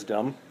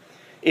wisdom,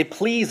 it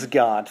pleased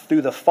God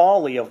through the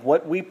folly of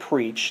what we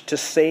preach to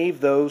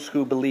save those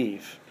who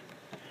believe.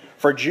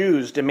 For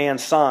Jews demand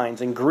signs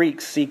and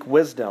Greeks seek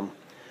wisdom,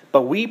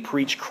 but we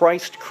preach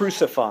Christ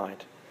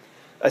crucified,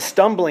 a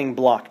stumbling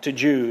block to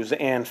Jews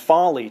and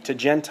folly to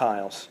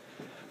Gentiles.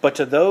 But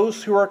to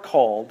those who are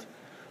called,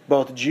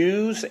 both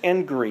Jews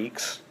and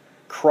Greeks,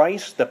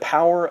 Christ the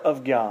power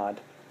of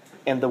God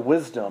and the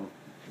wisdom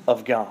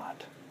of God."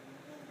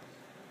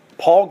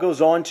 Paul goes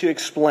on to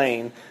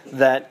explain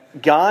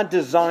that God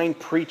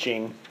designed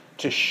preaching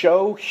to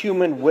show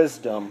human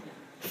wisdom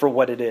for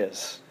what it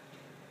is.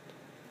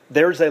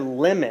 There's a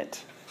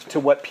limit to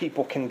what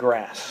people can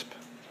grasp.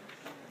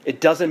 It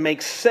doesn't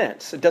make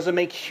sense. It doesn't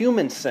make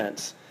human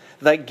sense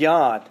that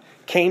God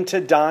came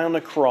to die on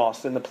the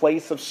cross in the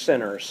place of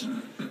sinners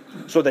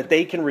so that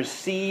they can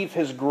receive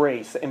his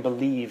grace and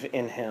believe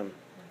in him.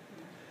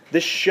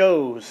 This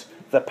shows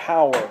the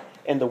power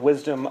and the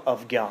wisdom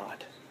of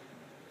God.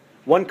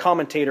 One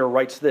commentator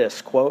writes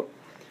this, quote,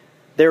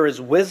 "There is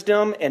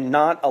wisdom in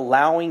not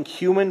allowing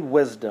human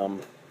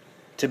wisdom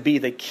to be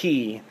the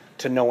key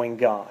to knowing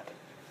God."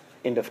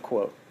 End of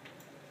quote.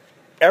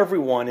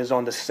 Everyone is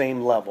on the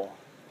same level.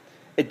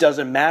 It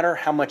doesn't matter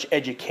how much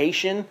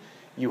education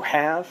you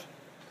have.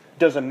 It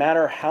doesn't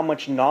matter how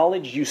much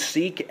knowledge you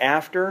seek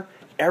after.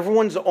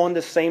 Everyone's on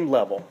the same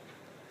level.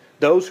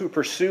 Those who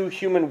pursue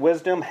human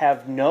wisdom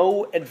have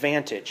no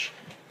advantage.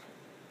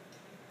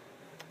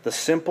 The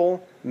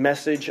simple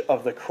message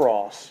of the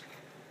cross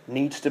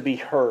needs to be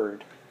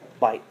heard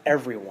by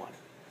everyone,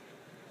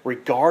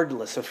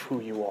 regardless of who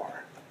you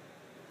are.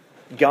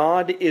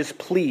 God is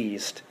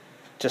pleased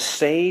to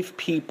save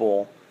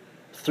people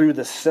through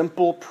the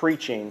simple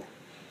preaching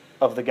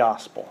of the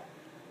gospel.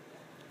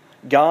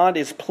 God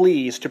is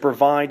pleased to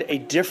provide a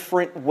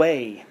different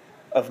way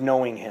of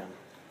knowing Him.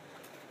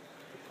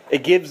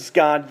 It gives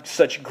God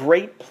such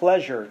great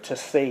pleasure to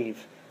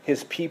save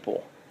His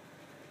people.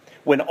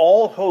 When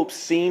all hope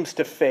seems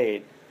to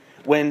fade,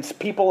 when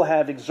people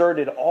have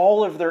exerted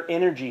all of their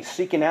energy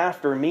seeking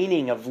after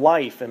meaning of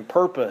life and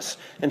purpose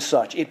and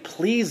such, it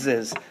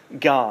pleases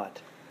God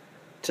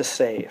to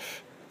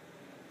save.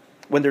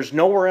 When there's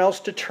nowhere else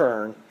to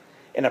turn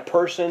and a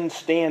person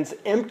stands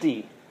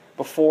empty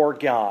before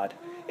God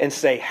and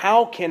say,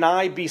 "How can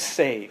I be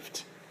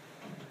saved?"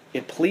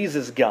 It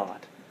pleases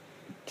God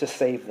to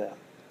save them,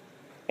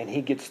 and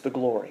He gets the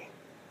glory.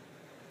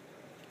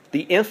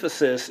 The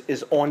emphasis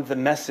is on the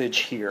message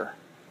here,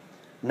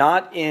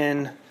 not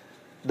in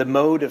the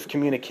mode of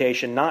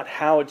communication, not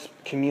how it's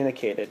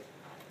communicated.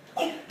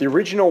 The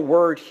original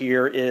word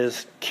here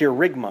is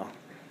kerygma.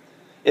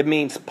 It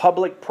means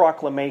public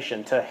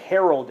proclamation, to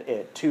herald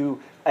it,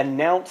 to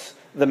announce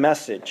the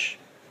message.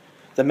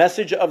 The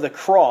message of the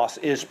cross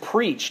is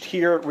preached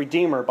here at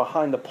Redeemer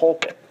behind the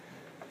pulpit.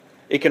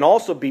 It can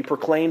also be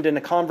proclaimed in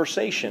a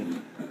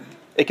conversation.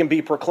 It can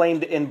be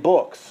proclaimed in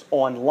books,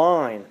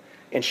 online,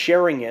 and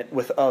sharing it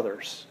with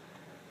others.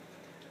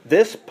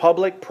 This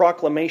public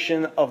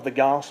proclamation of the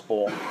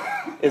gospel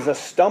is a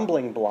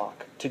stumbling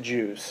block to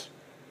Jews.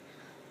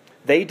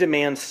 They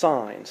demand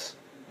signs,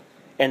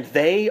 and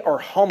they are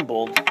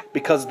humbled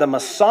because the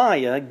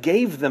Messiah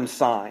gave them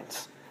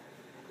signs,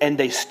 and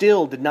they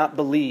still did not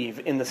believe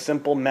in the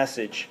simple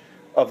message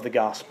of the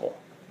gospel.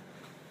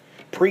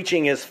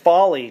 Preaching is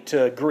folly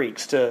to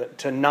Greeks,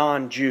 to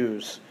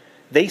non-Jews.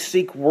 They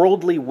seek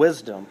worldly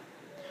wisdom,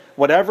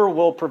 whatever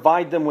will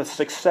provide them with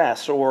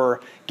success or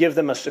give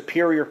them a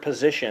superior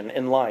position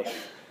in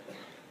life.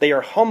 They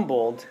are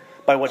humbled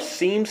by what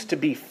seems to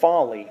be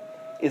folly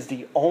is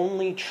the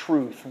only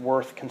truth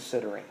worth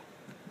considering.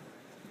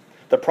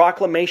 The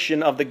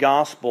proclamation of the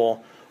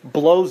gospel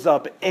blows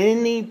up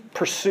any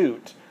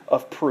pursuit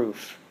of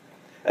proof,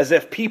 as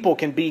if people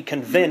can be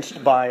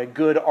convinced by a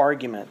good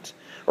argument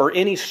or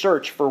any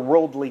search for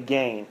worldly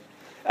gain,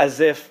 as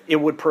if it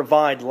would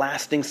provide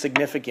lasting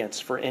significance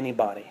for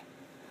anybody.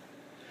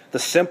 The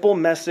simple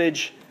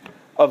message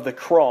of the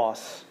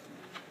cross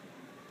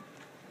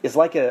is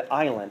like an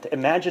island.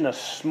 Imagine a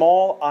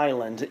small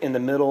island in the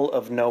middle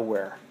of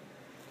nowhere.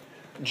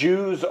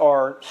 Jews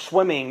are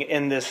swimming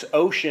in this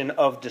ocean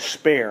of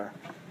despair,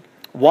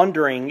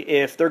 wondering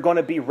if they're going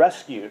to be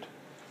rescued.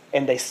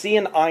 And they see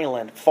an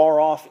island far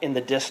off in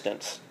the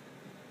distance.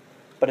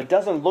 But it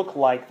doesn't look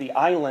like the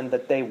island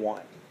that they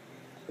want.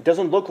 It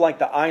doesn't look like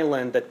the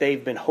island that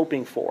they've been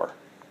hoping for.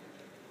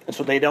 And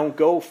so they don't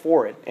go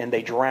for it, and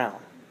they drown.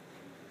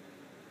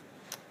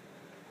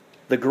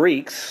 The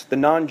Greeks, the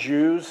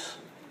non-Jews,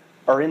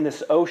 are in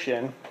this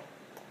ocean.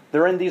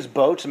 They're in these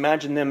boats.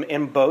 Imagine them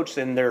in boats,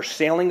 and they're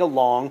sailing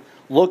along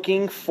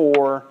looking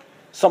for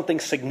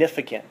something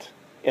significant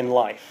in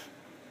life.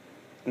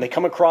 And they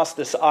come across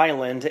this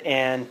island,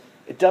 and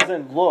it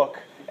doesn't look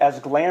as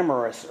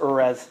glamorous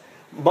or as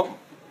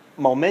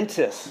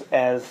momentous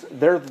as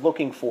they're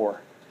looking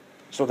for.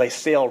 So they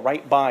sail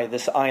right by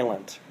this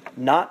island,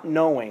 not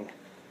knowing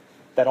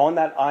that on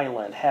that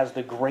island has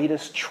the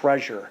greatest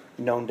treasure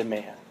known to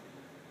man.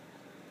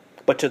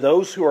 But to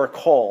those who are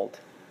called,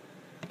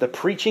 the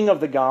preaching of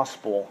the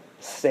gospel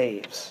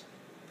saves.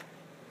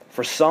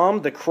 For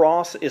some, the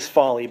cross is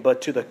folly,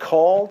 but to the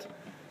called,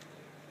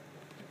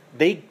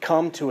 they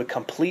come to a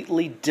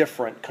completely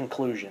different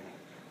conclusion.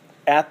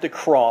 At the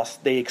cross,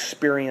 they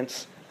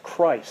experience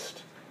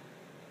Christ.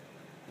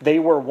 They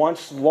were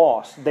once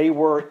lost. They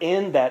were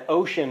in that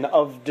ocean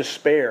of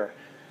despair.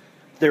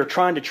 They're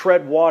trying to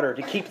tread water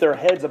to keep their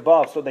heads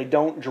above so they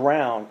don't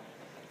drown.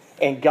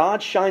 And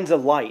God shines a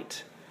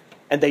light.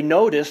 And they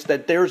notice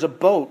that there's a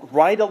boat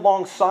right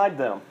alongside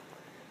them.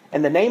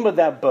 And the name of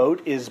that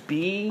boat is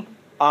Bible.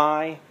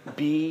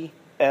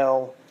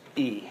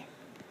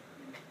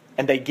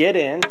 And they get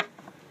in,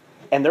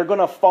 and they're going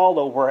to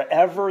follow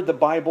wherever the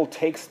Bible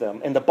takes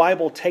them. And the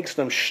Bible takes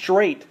them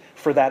straight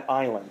for that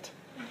island.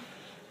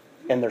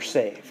 And they're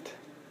saved.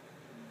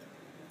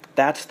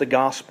 That's the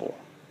gospel.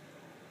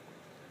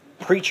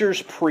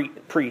 Preachers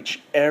preach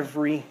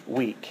every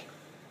week.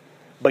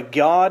 But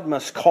God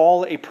must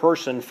call a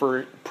person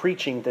for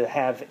preaching to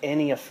have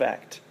any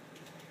effect.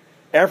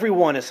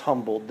 Everyone is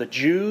humbled. The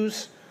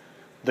Jews,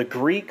 the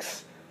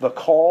Greeks, the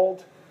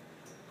called.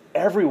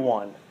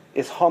 Everyone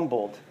is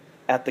humbled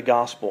at the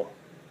gospel.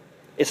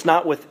 It's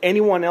not with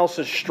anyone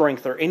else's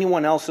strength or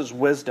anyone else's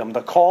wisdom.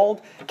 The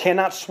called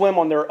cannot swim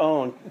on their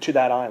own to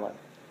that island.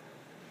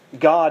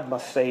 God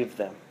must save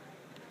them.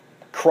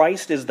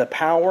 Christ is the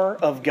power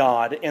of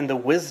God and the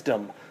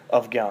wisdom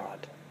of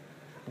God.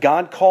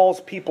 God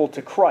calls people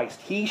to Christ.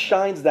 He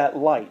shines that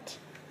light,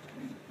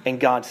 and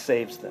God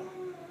saves them.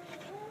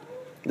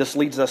 This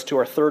leads us to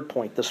our third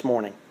point this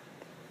morning.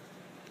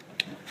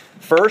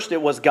 First,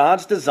 it was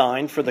God's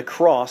design for the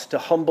cross to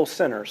humble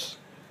sinners.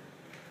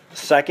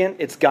 Second,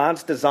 it's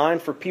God's design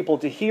for people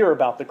to hear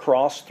about the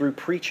cross through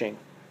preaching.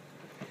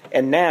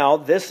 And now,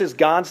 this is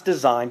God's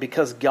design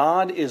because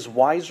God is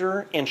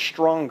wiser and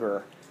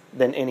stronger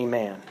than any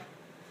man.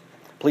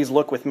 Please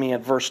look with me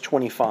at verse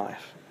 25.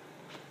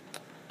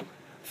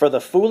 For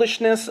the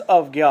foolishness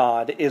of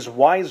God is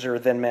wiser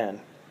than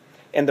men,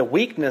 and the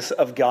weakness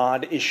of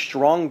God is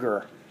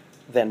stronger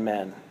than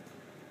men.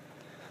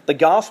 The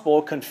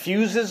gospel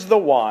confuses the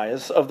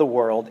wise of the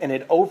world, and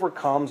it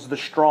overcomes the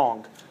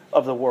strong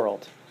of the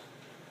world.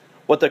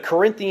 What the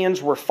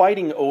Corinthians were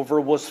fighting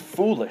over was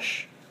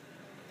foolish,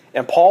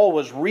 and Paul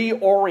was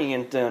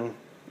reorienting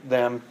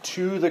them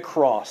to the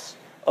cross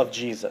of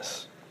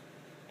Jesus.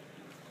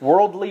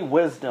 Worldly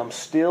wisdom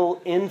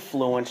still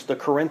influenced the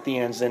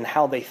Corinthians in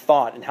how they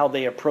thought and how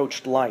they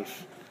approached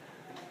life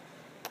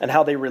and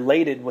how they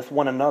related with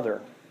one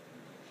another.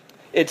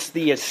 It's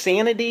the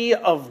insanity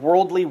of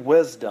worldly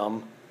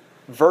wisdom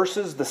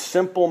versus the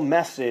simple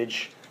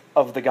message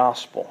of the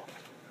gospel.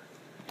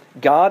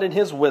 God in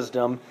His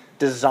wisdom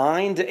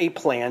designed a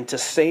plan to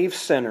save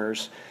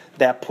sinners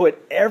that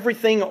put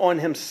everything on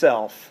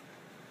Himself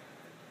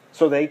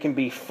so they can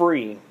be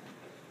free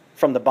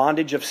from the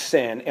bondage of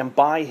sin and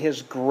by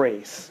His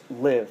grace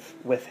live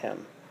with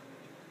Him.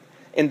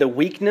 In the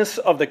weakness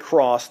of the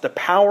cross, the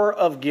power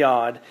of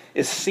God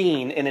is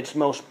seen in its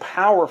most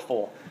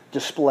powerful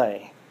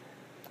display.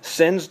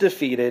 Sin's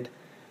defeated,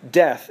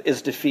 death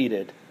is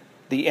defeated,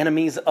 the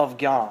enemies of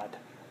God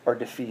are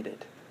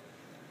defeated.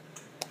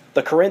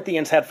 The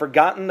Corinthians had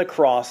forgotten the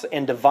cross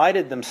and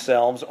divided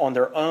themselves on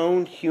their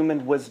own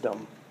human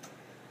wisdom.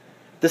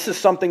 This is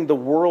something the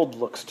world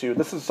looks to.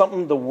 This is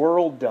something the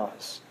world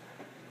does.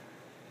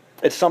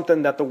 It's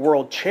something that the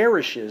world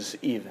cherishes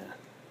even.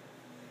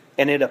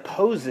 And it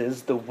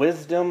opposes the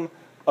wisdom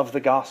of the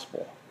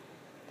gospel.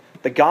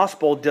 The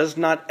gospel does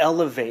not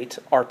elevate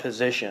our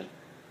position.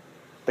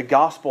 The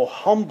gospel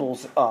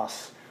humbles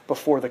us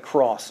before the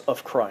cross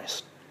of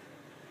Christ.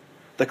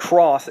 The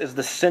cross is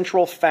the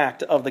central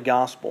fact of the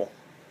gospel.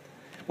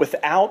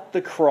 Without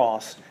the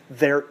cross,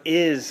 there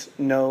is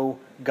no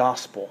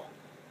gospel.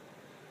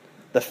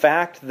 The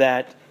fact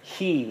that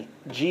He,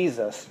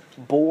 Jesus,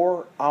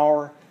 bore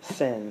our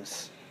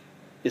sins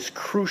is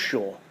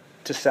crucial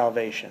to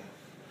salvation.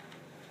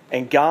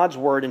 And God's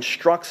Word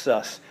instructs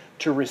us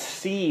to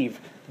receive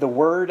the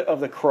word of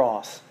the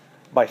cross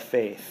by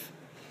faith.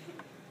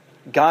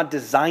 God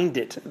designed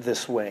it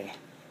this way.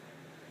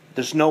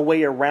 There's no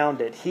way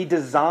around it. He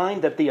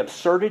designed that the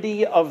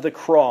absurdity of the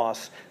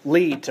cross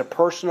lead to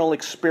personal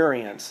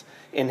experience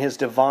in His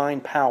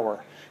divine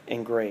power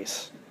and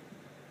grace.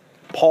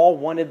 Paul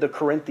wanted the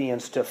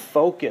Corinthians to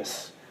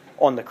focus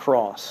on the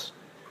cross.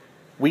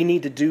 We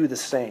need to do the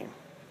same.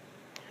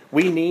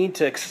 We need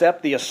to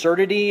accept the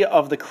absurdity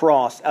of the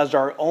cross as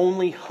our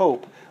only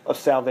hope of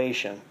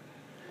salvation.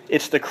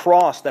 It's the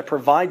cross that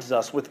provides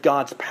us with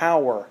God's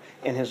power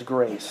and His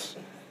grace.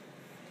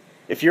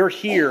 If you're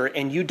here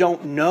and you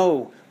don't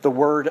know the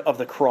word of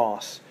the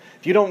cross,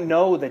 if you don't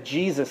know that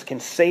Jesus can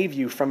save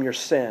you from your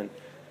sin,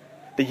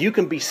 that you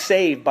can be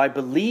saved by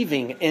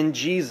believing in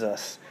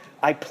Jesus,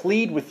 I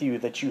plead with you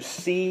that you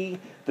see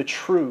the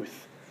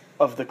truth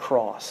of the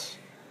cross.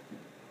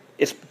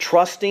 It's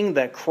trusting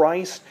that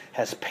Christ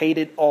has paid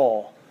it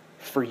all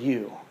for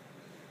you.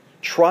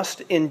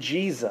 Trust in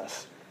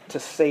Jesus to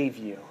save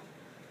you.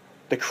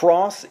 The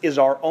cross is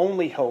our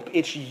only hope.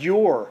 It's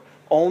your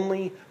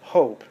only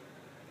hope.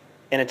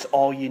 And it's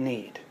all you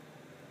need.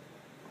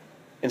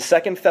 In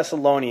 2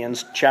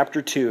 Thessalonians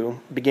chapter 2,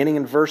 beginning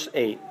in verse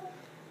 8,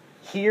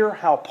 hear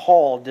how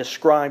Paul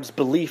describes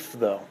belief,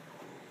 though.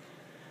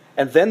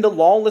 And then the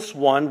lawless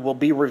one will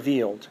be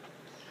revealed,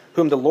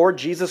 whom the Lord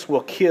Jesus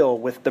will kill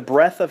with the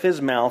breath of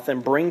His mouth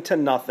and bring to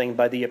nothing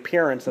by the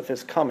appearance of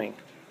His coming.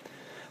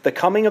 The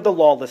coming of the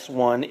lawless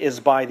one is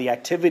by the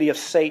activity of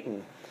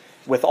Satan,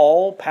 with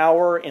all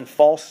power and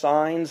false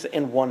signs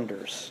and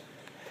wonders,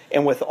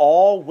 and with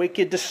all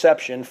wicked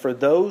deception for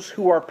those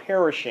who are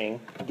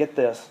perishing, get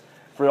this,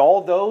 for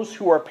all those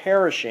who are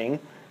perishing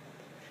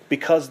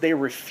because they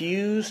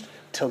refused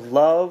to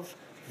love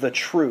the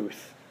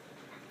truth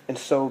and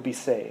so be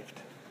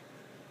saved.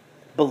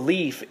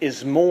 Belief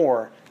is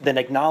more than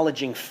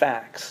acknowledging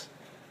facts.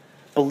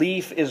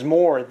 Belief is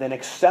more than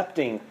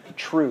accepting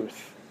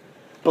truth.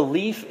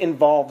 Belief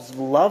involves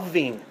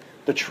loving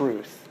the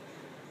truth.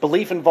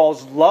 Belief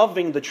involves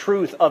loving the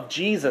truth of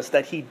Jesus,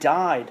 that He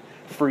died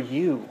for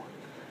you.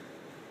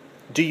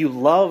 Do you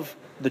love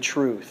the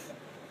truth?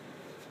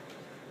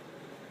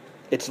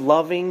 It's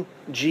loving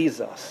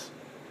Jesus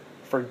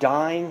for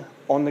dying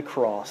on the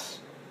cross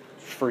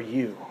for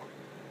you.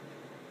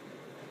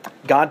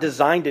 God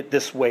designed it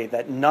this way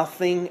that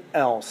nothing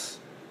else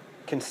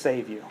can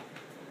save you.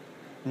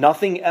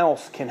 Nothing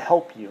else can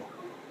help you.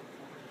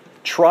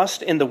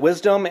 Trust in the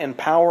wisdom and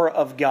power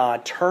of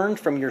God. Turn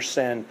from your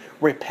sin.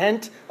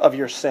 Repent of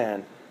your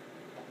sin.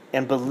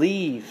 And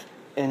believe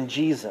in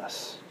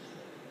Jesus.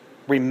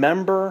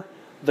 Remember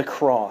the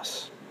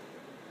cross.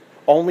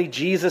 Only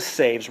Jesus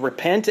saves.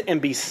 Repent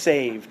and be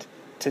saved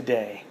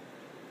today.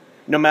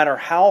 No matter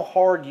how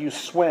hard you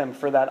swim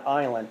for that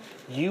island,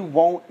 you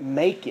won't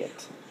make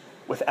it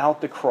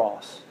without the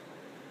cross.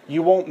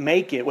 You won't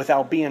make it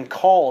without being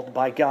called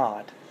by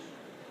God.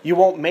 You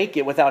won't make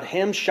it without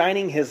Him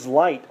shining His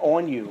light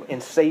on you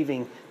and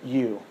saving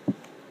you.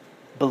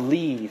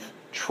 Believe,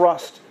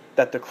 trust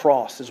that the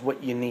cross is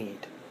what you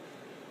need.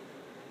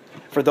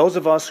 For those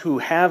of us who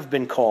have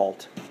been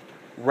called,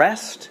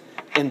 rest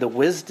in the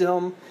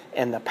wisdom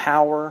and the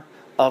power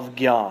of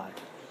God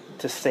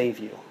to save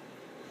you.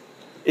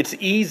 It's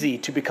easy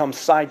to become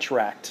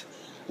sidetracked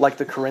like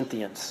the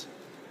Corinthians.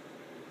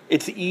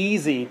 It's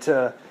easy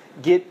to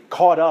get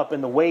caught up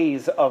in the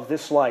ways of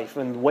this life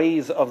and the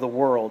ways of the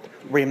world.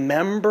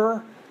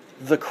 Remember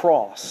the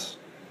cross.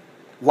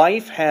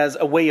 Life has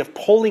a way of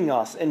pulling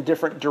us in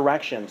different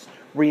directions.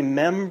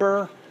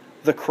 Remember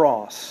the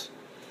cross.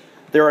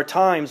 There are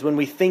times when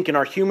we think in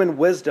our human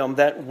wisdom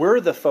that we're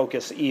the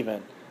focus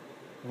even.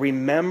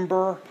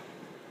 Remember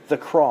the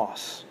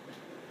cross.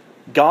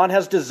 God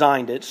has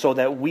designed it so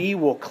that we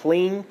will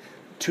cling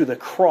to the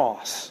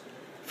cross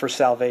for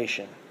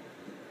salvation.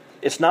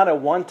 It's not a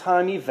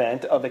one-time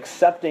event of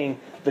accepting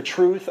the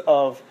truth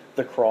of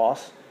the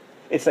cross.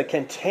 It's a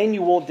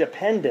continual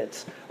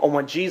dependence on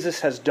what Jesus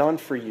has done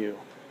for you.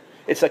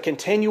 It's a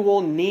continual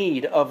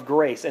need of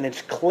grace, and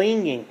it's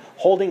clinging,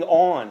 holding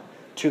on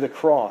to the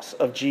cross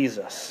of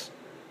Jesus.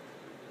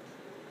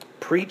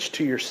 Preach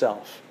to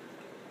yourself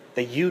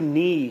that you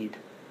need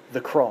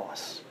the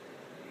cross.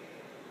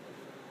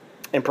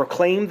 And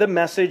proclaim the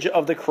message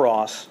of the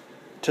cross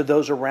to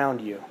those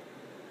around you.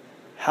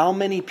 How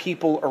many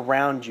people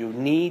around you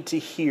need to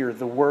hear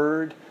the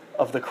word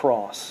of the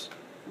cross?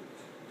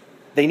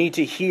 They need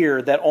to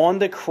hear that on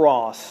the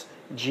cross,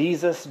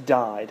 Jesus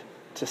died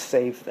to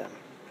save them.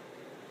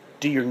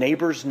 Do your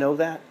neighbors know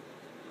that?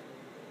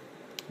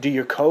 Do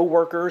your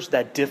co-workers,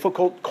 that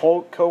difficult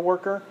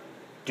co-worker,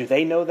 do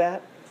they know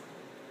that?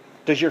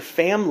 Does your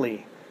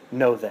family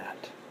know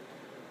that?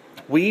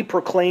 We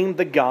proclaim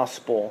the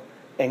gospel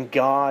and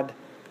God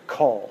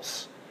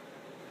calls.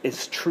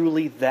 It's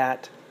truly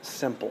that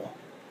simple.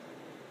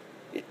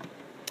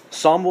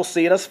 Some will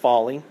see it as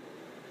folly.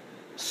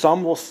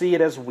 Some will see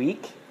it as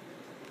weak.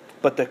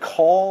 But the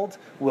called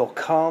will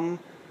come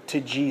to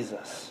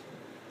Jesus.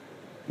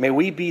 May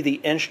we be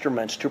the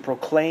instruments to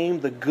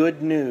proclaim the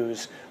good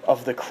news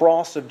of the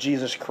cross of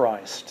Jesus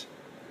Christ.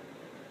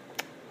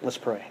 Let's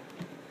pray.